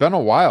it's been a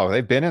while.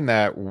 They've been in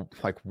that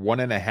like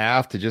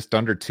 1.5 to just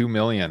under 2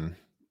 million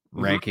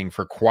ranking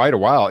for quite a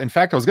while. In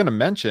fact, I was going to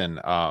mention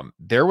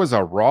there was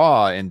a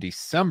Raw in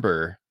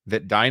December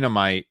that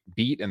Dynamite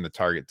beat in the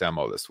Target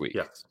demo this week.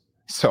 Yes.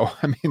 So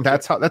I mean,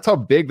 that's how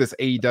big this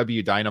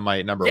AEW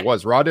Dynamite number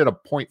was. Raw did a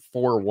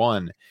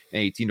 0.41 in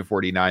 18 to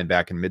 49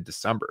 back in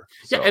mid-December.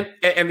 So. Yeah,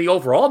 and the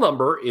overall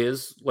number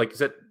is, like you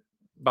said,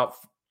 about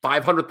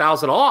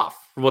 500,000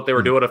 off from what they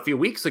were doing a few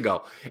weeks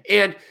ago.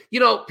 And,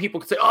 people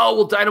could say, oh,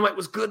 well, Dynamite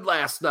was good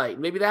last night.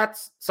 Maybe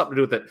that's something to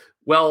do with it.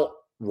 Well,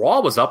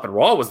 Raw was up, and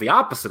Raw was the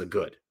opposite of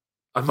good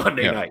on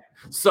Monday night.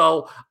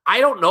 So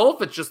I don't know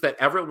if it's just that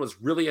everyone was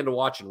really into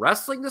watching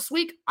wrestling this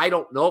week. I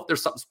don't know if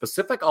there's something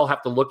specific. I'll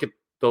have to look at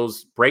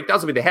those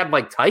breakdowns. I mean, they had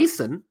Mike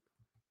Tyson.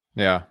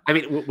 Yeah. I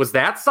mean, was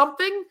that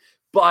something?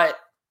 But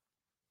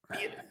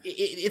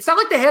it's not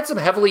like they had some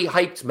heavily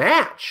hyped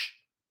match.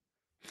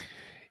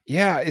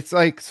 Yeah, it's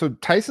like, so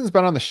Tyson's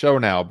been on the show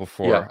now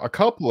before a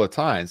couple of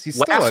times. He's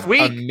still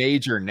a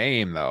major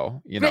name,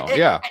 though.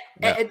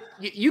 And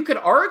you could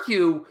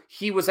argue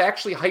he was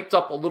actually hyped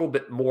up a little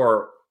bit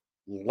more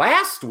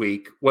last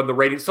week when the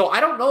ratings. So I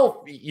don't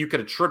know if you could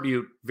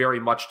attribute very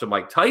much to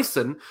Mike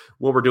Tyson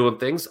when we're doing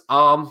things.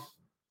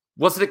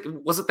 Was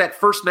it that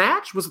first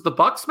match? Was it the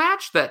Bucks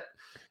match that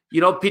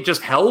he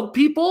just held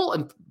people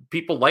and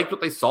people liked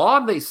what they saw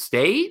and they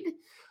stayed?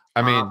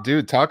 I mean,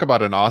 dude, talk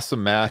about an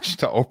awesome match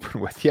to open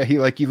with. Yeah,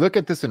 you look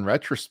at this in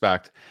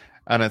retrospect,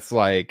 and it's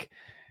like,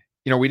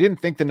 we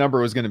didn't think the number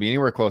was going to be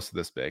anywhere close to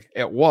this big.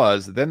 It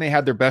was. Then they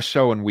had their best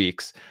show in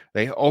weeks.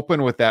 They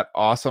open with that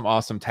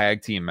awesome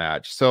tag team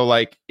match. So,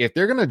 like, if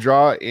they're going to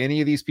draw any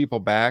of these people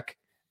back,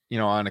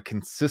 on a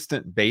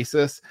consistent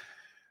basis,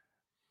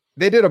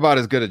 they did about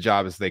as good a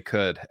job as they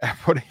could at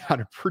putting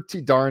on a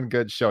pretty darn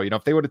good show.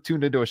 If they would have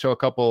tuned into a show a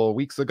couple of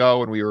weeks ago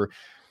when we were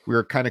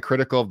kind of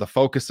critical of the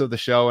focus of the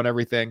show and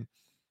everything,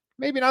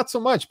 maybe not so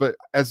much, but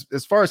as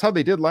far as how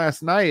they did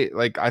last night,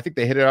 like, I think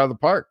they hit it out of the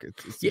park.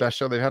 It's the best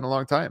show they've had in a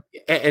long time.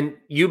 And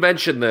you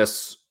mentioned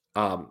this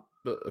a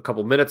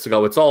couple minutes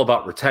ago. It's all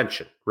about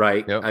retention,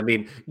 right? Yep. I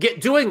mean,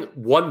 doing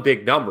one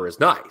big number is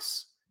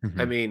nice.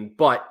 Mm-hmm. I mean,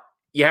 but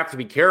you have to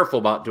be careful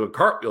about doing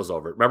cartwheels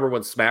over it. Remember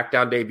when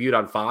SmackDown debuted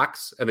on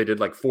Fox and they did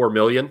like 4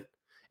 million,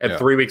 and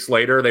 3 weeks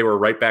later they were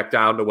right back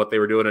down to what they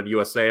were doing in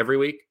USA every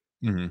week?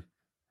 Mm-hmm.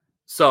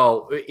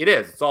 So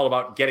it's all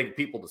about getting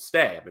people to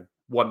stay. I mean,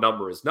 one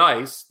number is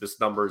nice. This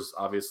number is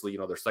obviously,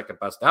 their second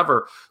best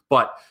ever,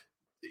 but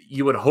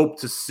you would hope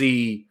to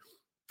see,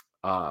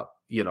 a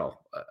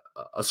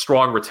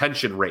strong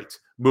retention rate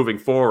moving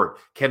forward.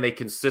 Can they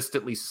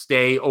consistently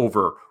stay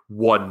over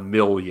 1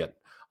 million?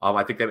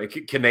 I think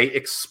that can they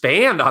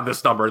expand on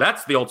this number?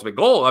 That's the ultimate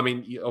goal. I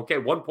mean,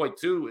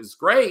 1.2 is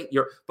great.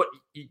 But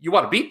you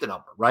want to beat the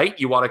number, right?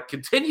 You want to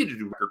continue to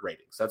do record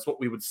ratings. That's what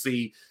we would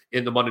see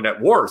in the Monday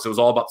Night Wars. It was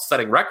all about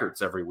setting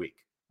records every week,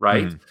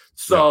 right? Mm-hmm.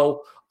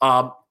 So,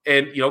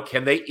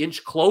 can they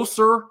inch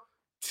closer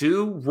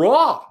to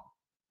Raw?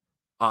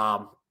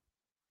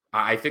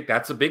 I think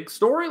that's a big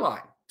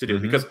storyline to do,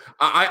 because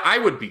I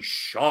would be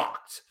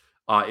shocked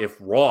if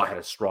Raw had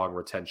a strong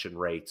retention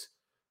rate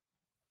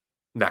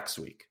next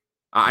week.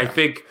 I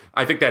think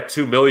that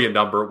 2 million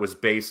number was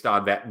based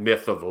on that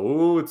myth of,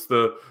 it's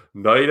the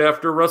night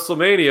after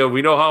WrestleMania.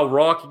 We know how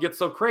Raw can get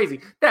so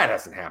crazy. That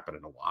hasn't happened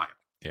in a while.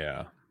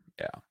 Yeah.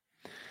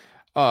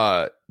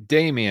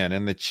 Damien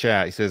in the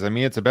chat, he says, I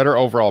mean, it's a better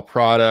overall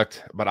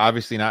product, but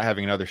obviously not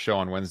having another show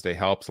on Wednesday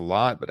helps a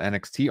lot. But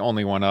NXT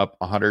only went up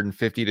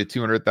 150 to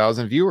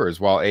 200,000 viewers,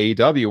 while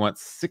AEW went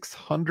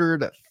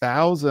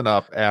 600,000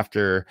 up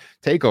after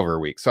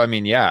TakeOver week. So, I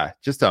mean,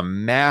 just a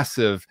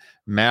massive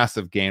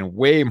gain,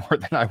 way more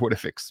than I would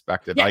have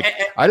expected. I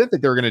didn't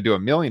think they were going to do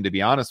 1 million, to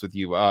be honest with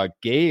you.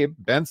 Gabe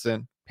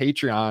Benson,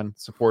 Patreon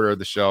supporter of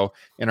the show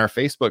in our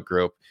Facebook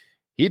group,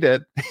 he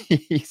did.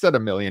 He said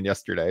 1 million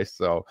yesterday.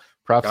 So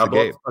props to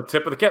Gabe. A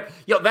tip of the cap.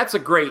 That's a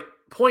great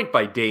point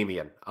by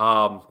Damien.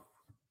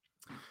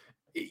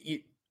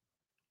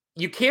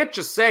 You can't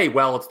just say,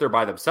 well, it's there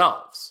by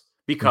themselves,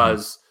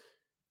 because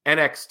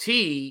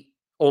NXT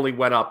only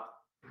went up,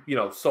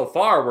 so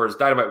far, whereas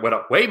Dynamite went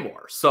up way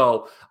more.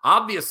 So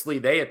obviously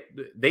they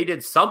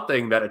did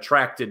something that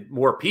attracted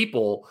more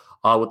people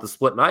with the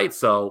split night.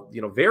 So,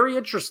 very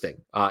interesting.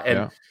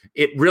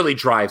 It really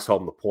drives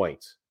home the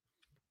point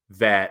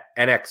that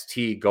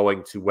NXT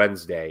going to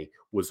Wednesday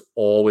was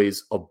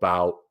always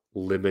about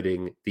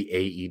limiting the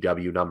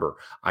AEW number.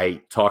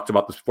 I talked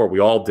about this before. We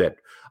all did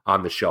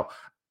on the show.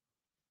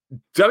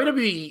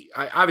 WWE,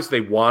 obviously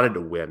they wanted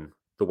to win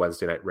the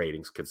Wednesday night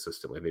ratings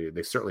consistently.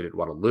 They certainly didn't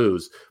want to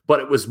lose, but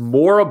it was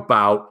more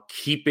about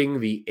keeping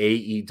the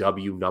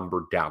AEW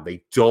number down.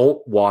 They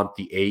don't want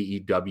the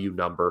AEW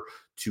number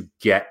to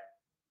get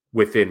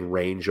within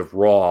range of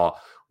Raw,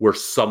 where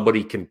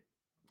somebody can,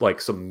 like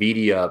some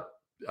media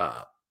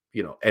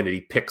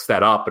entity picks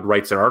that up and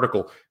writes an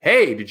article.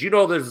 Hey, did you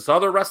know there's this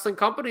other wrestling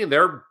company and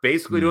they're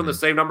basically doing the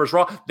same numbers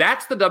Raw?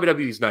 That's the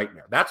WWE's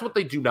nightmare. That's what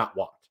they do not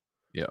want.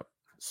 Yeah.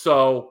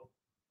 So,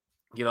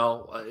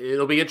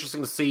 it'll be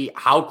interesting to see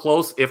how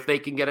close, if they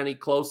can get any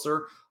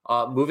closer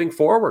moving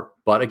forward.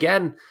 But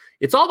again,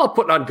 it's all about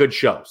putting on good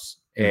shows.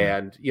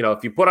 And,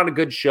 if you put on a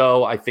good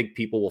show, I think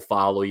people will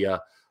follow you,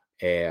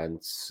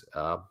 and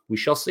we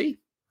shall see.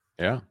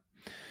 Yeah.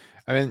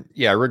 I mean,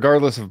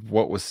 regardless of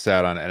what was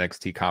said on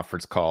NXT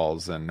conference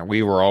calls, and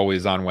we were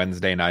always on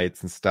Wednesday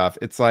nights and stuff,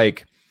 it's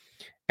like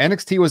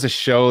NXT was a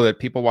show that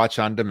people watch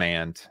on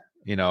demand.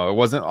 It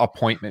wasn't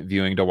appointment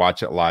viewing to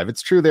watch it live.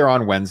 It's true they're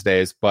on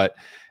Wednesdays, but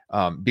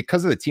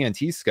because of the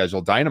TNT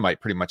schedule, Dynamite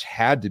pretty much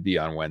had to be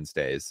on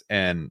Wednesdays,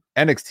 and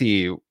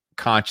NXT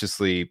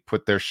consciously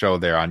put their show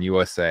there on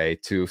USA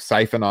to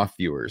siphon off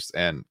viewers,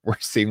 and we're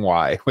seeing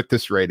why with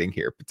this rating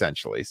here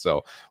potentially.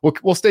 So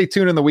we'll stay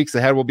tuned in the weeks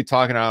ahead. We'll be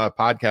talking on the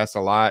podcast a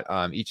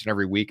lot each and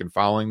every week and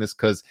following this,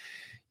 because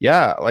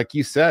like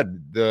you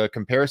said, the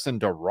comparison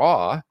to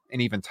Raw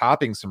and even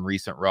topping some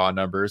recent Raw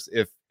numbers,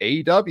 if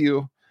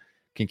AEW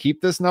can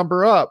keep this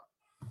number up,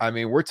 I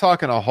mean, we're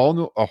talking a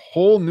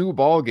whole new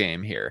ball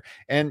game here.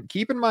 And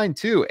keep in mind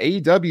too,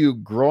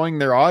 AEW growing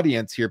their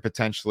audience here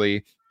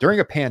potentially during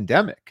a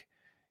pandemic.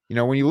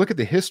 When you look at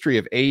the history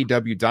of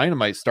AEW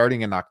Dynamite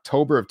starting in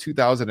October of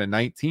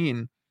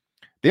 2019,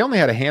 they only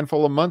had a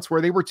handful of months where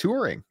they were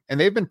touring, and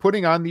they've been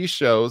putting on these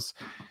shows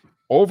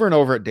over and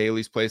over at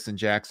Daly's Place in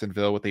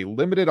Jacksonville with a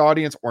limited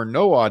audience or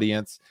no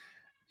audience.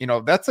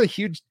 That's a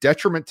huge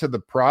detriment to the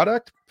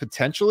product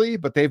potentially,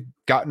 but they've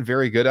gotten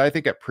very good, I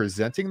think, at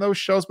presenting those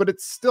shows, but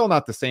it's still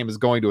not the same as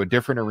going to a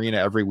different arena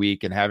every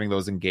week and having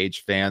those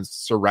engaged fans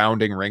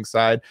surrounding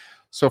ringside.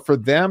 So for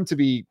them to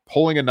be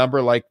pulling a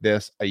number like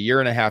this a year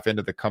and a half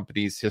into the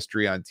company's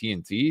history on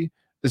TNT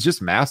is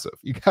just massive.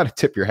 You got to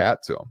tip your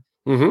hat to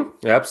them.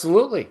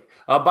 Absolutely.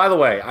 By the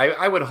way,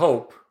 I would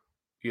hope,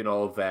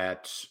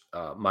 that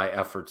my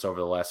efforts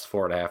over the last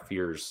 4.5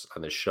 years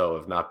on this show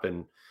have not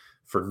been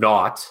for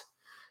naught.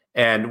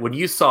 And when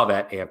you saw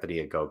that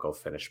Anthony Ogogo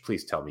finish,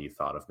 please tell me you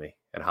thought of me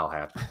and how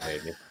happy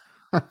it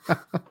made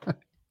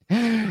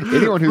me.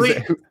 Anyone who's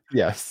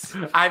yes.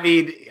 I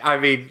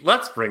mean,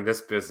 let's bring this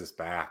business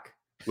back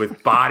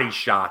with body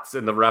shots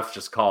and the refs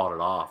just calling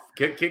it off.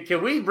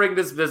 Can we bring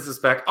this business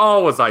back?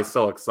 Oh, was I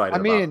so excited!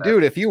 About that.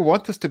 Dude, if you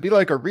want this to be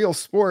like a real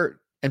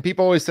sport, and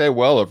people always say,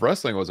 well, if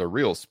wrestling was a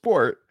real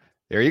sport,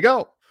 there you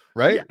go,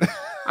 right? Yeah.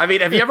 I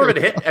mean, have you ever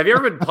been hit? Have you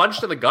ever been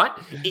punched in the gut?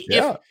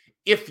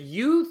 If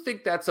you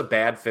think that's a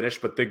bad finish,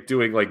 but think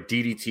doing like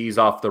DDTs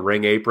off the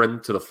ring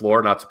apron to the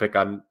floor, not to pick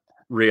on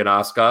Rhea and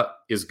Asuka,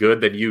 is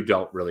good, then you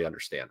don't really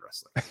understand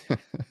wrestling.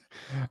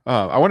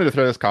 I wanted to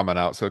throw this comment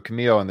out. So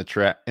Camille in the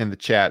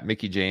chat,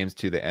 Mickie James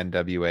to the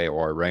NWA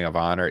or Ring of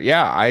Honor.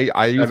 Yeah,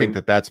 I do think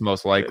that's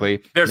most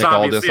likely. There's Nick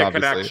obviously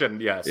Aldis, a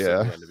connection. Yes.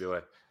 Yeah. To the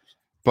NWA.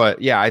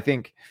 But yeah, I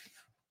think,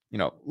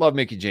 love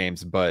Mickie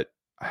James, but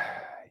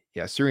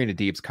Serena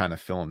Deeb's kind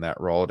of filling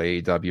that role at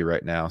AEW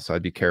right now. So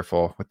I'd be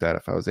careful with that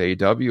if I was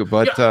AEW,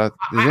 but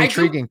there's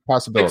intriguing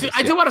possibilities.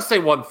 I do want to say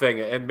one thing,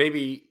 and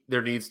maybe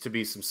there needs to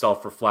be some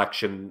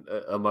self-reflection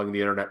among the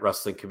internet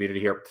wrestling community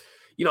here.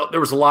 There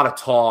was a lot of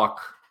talk,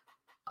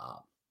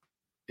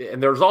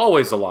 and there's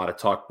always a lot of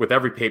talk with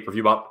every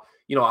pay-per-view about,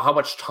 how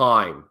much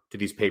time do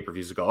these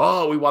pay-per-views go?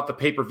 Oh, we want the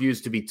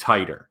pay-per-views to be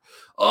tighter.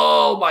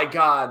 Oh my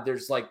God,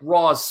 there's like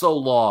Raw is so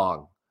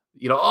long.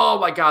 Oh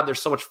my God,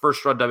 there's so much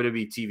first-run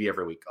WWE TV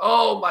every week.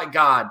 Oh my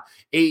God,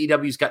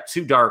 AEW's got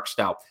 2 darks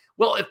now.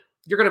 Well, if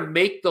you're going to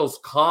make those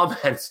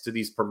comments to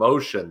these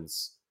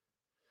promotions,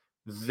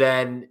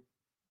 then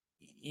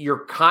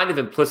you're kind of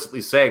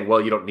implicitly saying,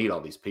 well, you don't need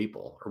all these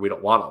people, or we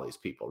don't want all these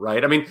people,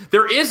 right? I mean,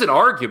 there is an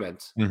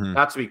argument,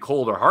 not to be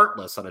cold or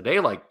heartless on a day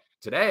like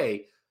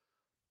today,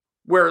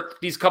 where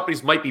these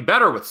companies might be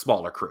better with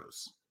smaller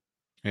crews.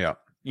 Yeah.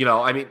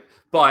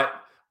 But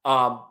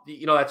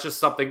that's just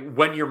something,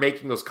 when you're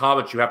making those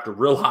comments, you have to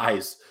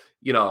realize,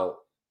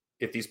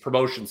 if these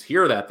promotions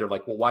hear that, they're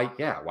like, well,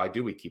 why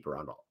do we keep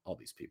around all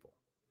these people?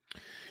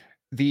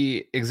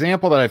 The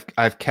example that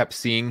I've kept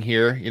seeing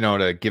here,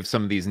 to give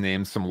some of these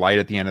names some light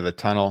at the end of the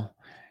tunnel,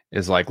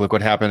 is like, look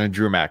what happened to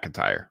Drew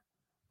McIntyre,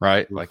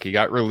 right? Like, he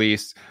got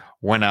released,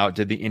 went out,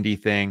 did the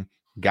indie thing,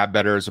 got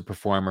better as a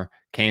performer,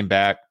 came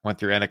back, went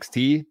through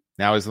NXT.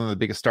 Now he's one of the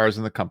biggest stars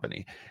in the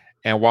company.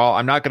 And while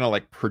I'm not going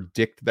to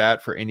predict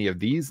that for any of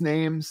these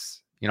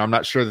names, I'm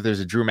not sure that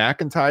there's a Drew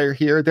McIntyre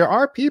here. There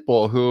are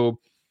people who,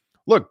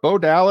 look, Bo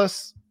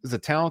Dallas is a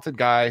talented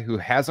guy who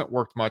hasn't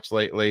worked much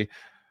lately,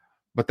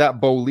 but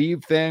that Bo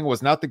Leave thing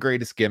was not the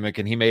greatest gimmick,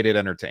 and he made it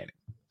entertaining.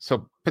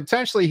 So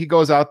potentially he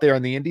goes out there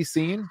on the indie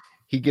scene.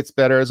 He gets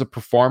better as a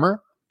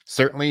performer.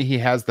 Certainly he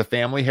has the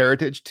family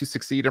heritage to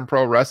succeed in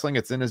pro wrestling.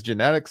 It's in his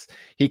genetics.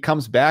 He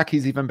comes back,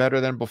 he's even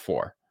better than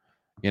before,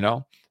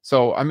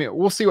 So, I mean,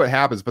 we'll see what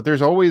happens, but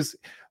there's always,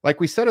 like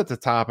we said at the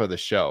top of the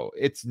show,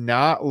 it's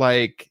not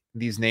like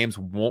these names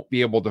won't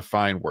be able to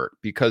find work,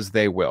 because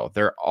they will.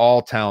 They're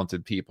all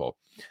talented people.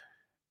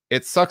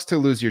 It sucks to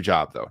lose your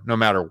job, though, no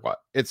matter what.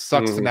 It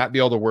sucks to not be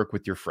able to work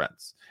with your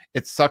friends.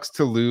 It sucks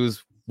to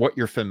lose what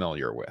you're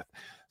familiar with.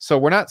 So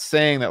we're not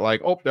saying that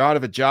they're out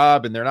of a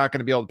job and they're not going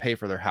to be able to pay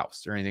for their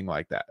house or anything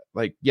like that.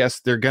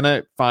 Yes, they're going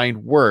to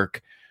find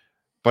work,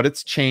 but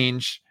it's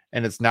change,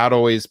 and it's not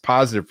always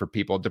positive for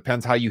people. It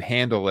depends how you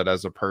handle it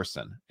as a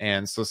person.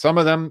 And so some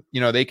of them,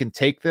 they can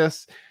take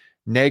this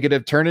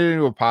negative, turn it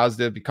into a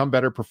positive, become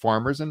better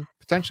performers, and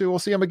potentially we'll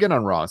see them again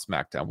on Raw and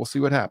SmackDown. We'll see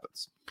what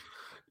happens.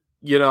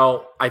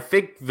 I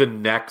think the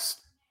next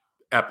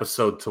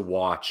episode to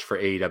watch for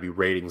AEW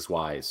ratings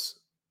wise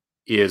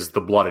is the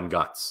Blood and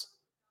Guts.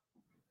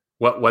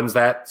 When's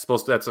that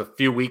supposed to? That's a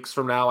few weeks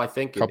from now, I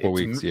think. Couple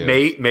weeks, yeah.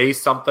 May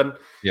something.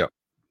 Yeah.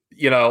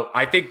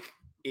 I think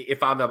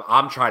if I'm them,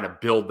 I'm trying to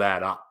build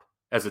that up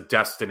as a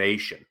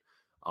destination.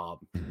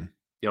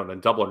 And then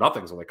Double or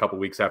Nothing's only a couple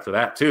weeks after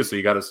that too, so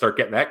you got to start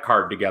getting that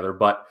card together.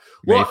 But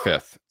May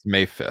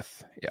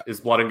 5th, yeah,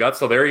 is Blood and Guts.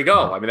 So there you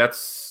go. I mean,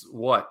 that's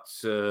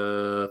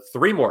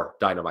 3 more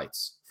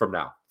Dynamites from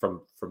now,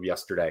 from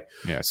yesterday.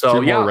 Yeah, so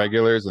 2 more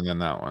regulars, and then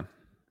that one.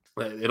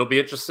 It'll be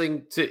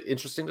interesting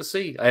to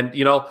see. And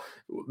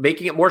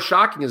making it more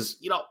shocking is,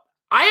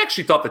 I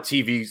actually thought the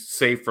TV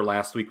save for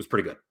last week was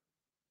pretty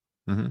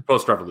good.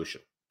 Post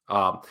Revolution.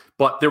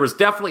 But there was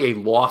definitely a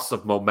loss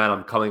of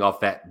momentum coming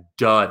off that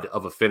dud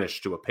of a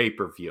finish to a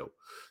pay-per-view.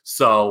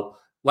 So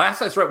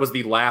Last Night's Right was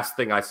the last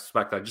thing I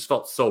suspected. I just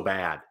felt so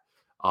bad,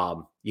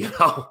 about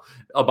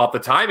the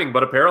timing.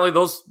 But apparently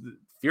those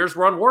fears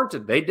were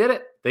unwarranted. They did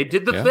it. They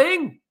did the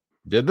thing.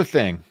 Did the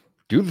thing.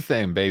 Do the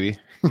thing, baby.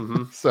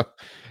 So,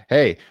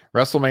 hey,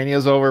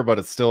 WrestleMania's over, but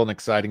it's still an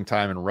exciting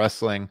time in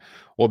wrestling.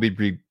 We'll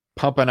be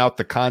pumping out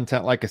the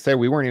content. Like I said,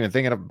 we weren't even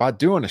thinking about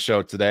doing a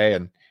show today,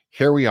 and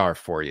here we are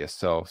for you.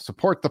 So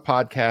support the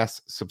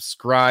podcast,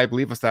 subscribe,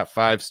 leave us that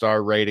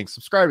 5-star rating,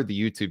 subscribe to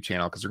the YouTube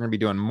channel, because we're going to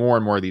be doing more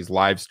and more of these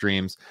live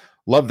streams.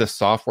 Love the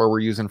software we're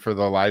using for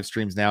the live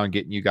streams now and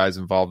getting you guys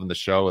involved in the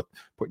show with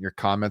putting your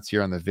comments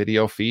here on the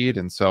video feed.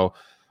 And so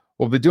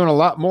we'll be doing a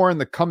lot more in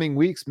the coming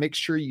weeks. Make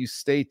sure you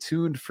stay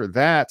tuned for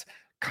that.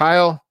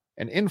 Kyle,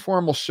 an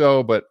informal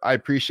show, but I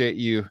appreciate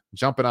you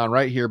jumping on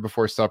right here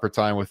before supper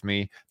time with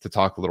me to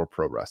talk a little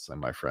pro wrestling,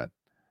 my friend.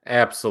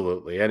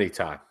 Absolutely.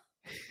 Anytime.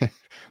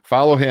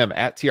 Follow him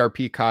at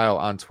TRP Kyle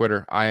on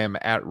Twitter. I am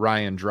at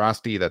Ryan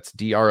Droste. That's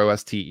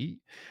Droste.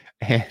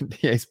 And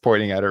he's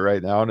pointing at it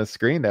right now on the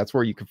screen. That's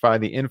where you can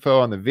find the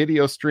info on the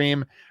video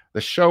stream.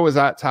 The show is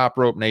at Top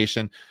Rope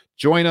Nation.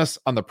 Join us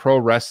on the Pro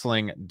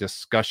Wrestling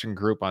Discussion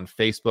group on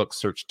Facebook.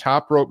 Search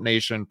Top Rope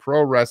Nation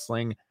Pro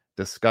Wrestling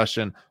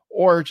Discussion,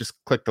 or just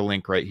click the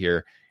link right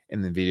here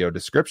in the video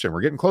description.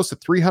 We're getting close to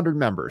 300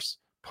 members.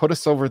 Put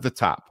us over the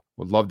top.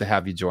 Would love to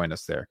have you join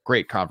us there.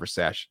 Great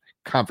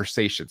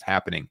conversations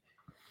happening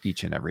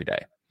each and every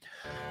day.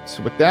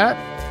 So with that,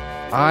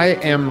 I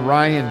am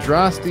Ryan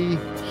Droste.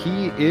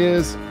 He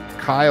is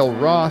Kyle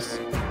Ross.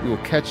 We will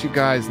catch you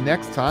guys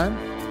next time.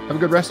 Have a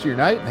good rest of your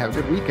night and have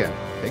a good weekend.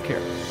 Take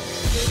care.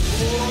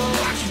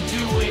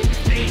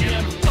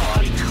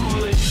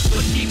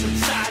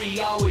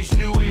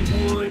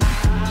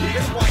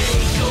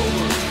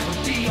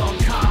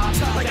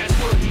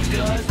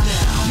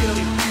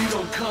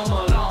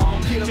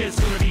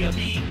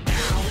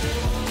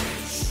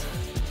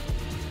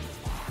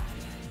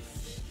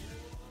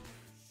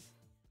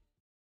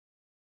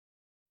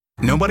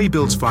 Nobody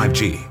builds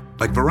 5G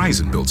Like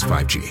Verizon builds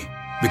 5G.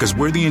 Because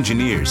we're the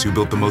engineers who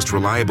built the most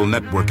reliable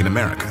network in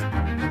America.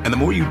 And the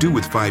more you do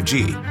with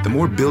 5G, the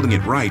more building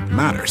it right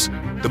matters.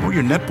 The more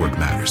your network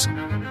matters.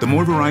 The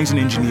more Verizon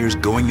engineers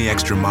going the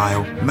extra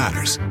mile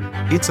matters.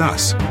 It's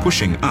us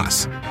pushing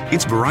us.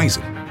 It's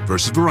Verizon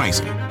versus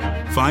Verizon.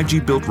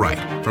 5G built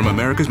right from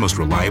America's most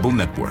reliable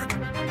network.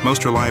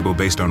 Most reliable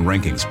based on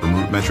rankings from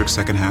RootMetrics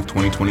second half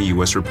 2020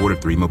 U.S. report of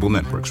 3 mobile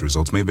networks.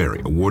 Results may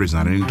vary. Award is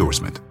not an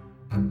endorsement.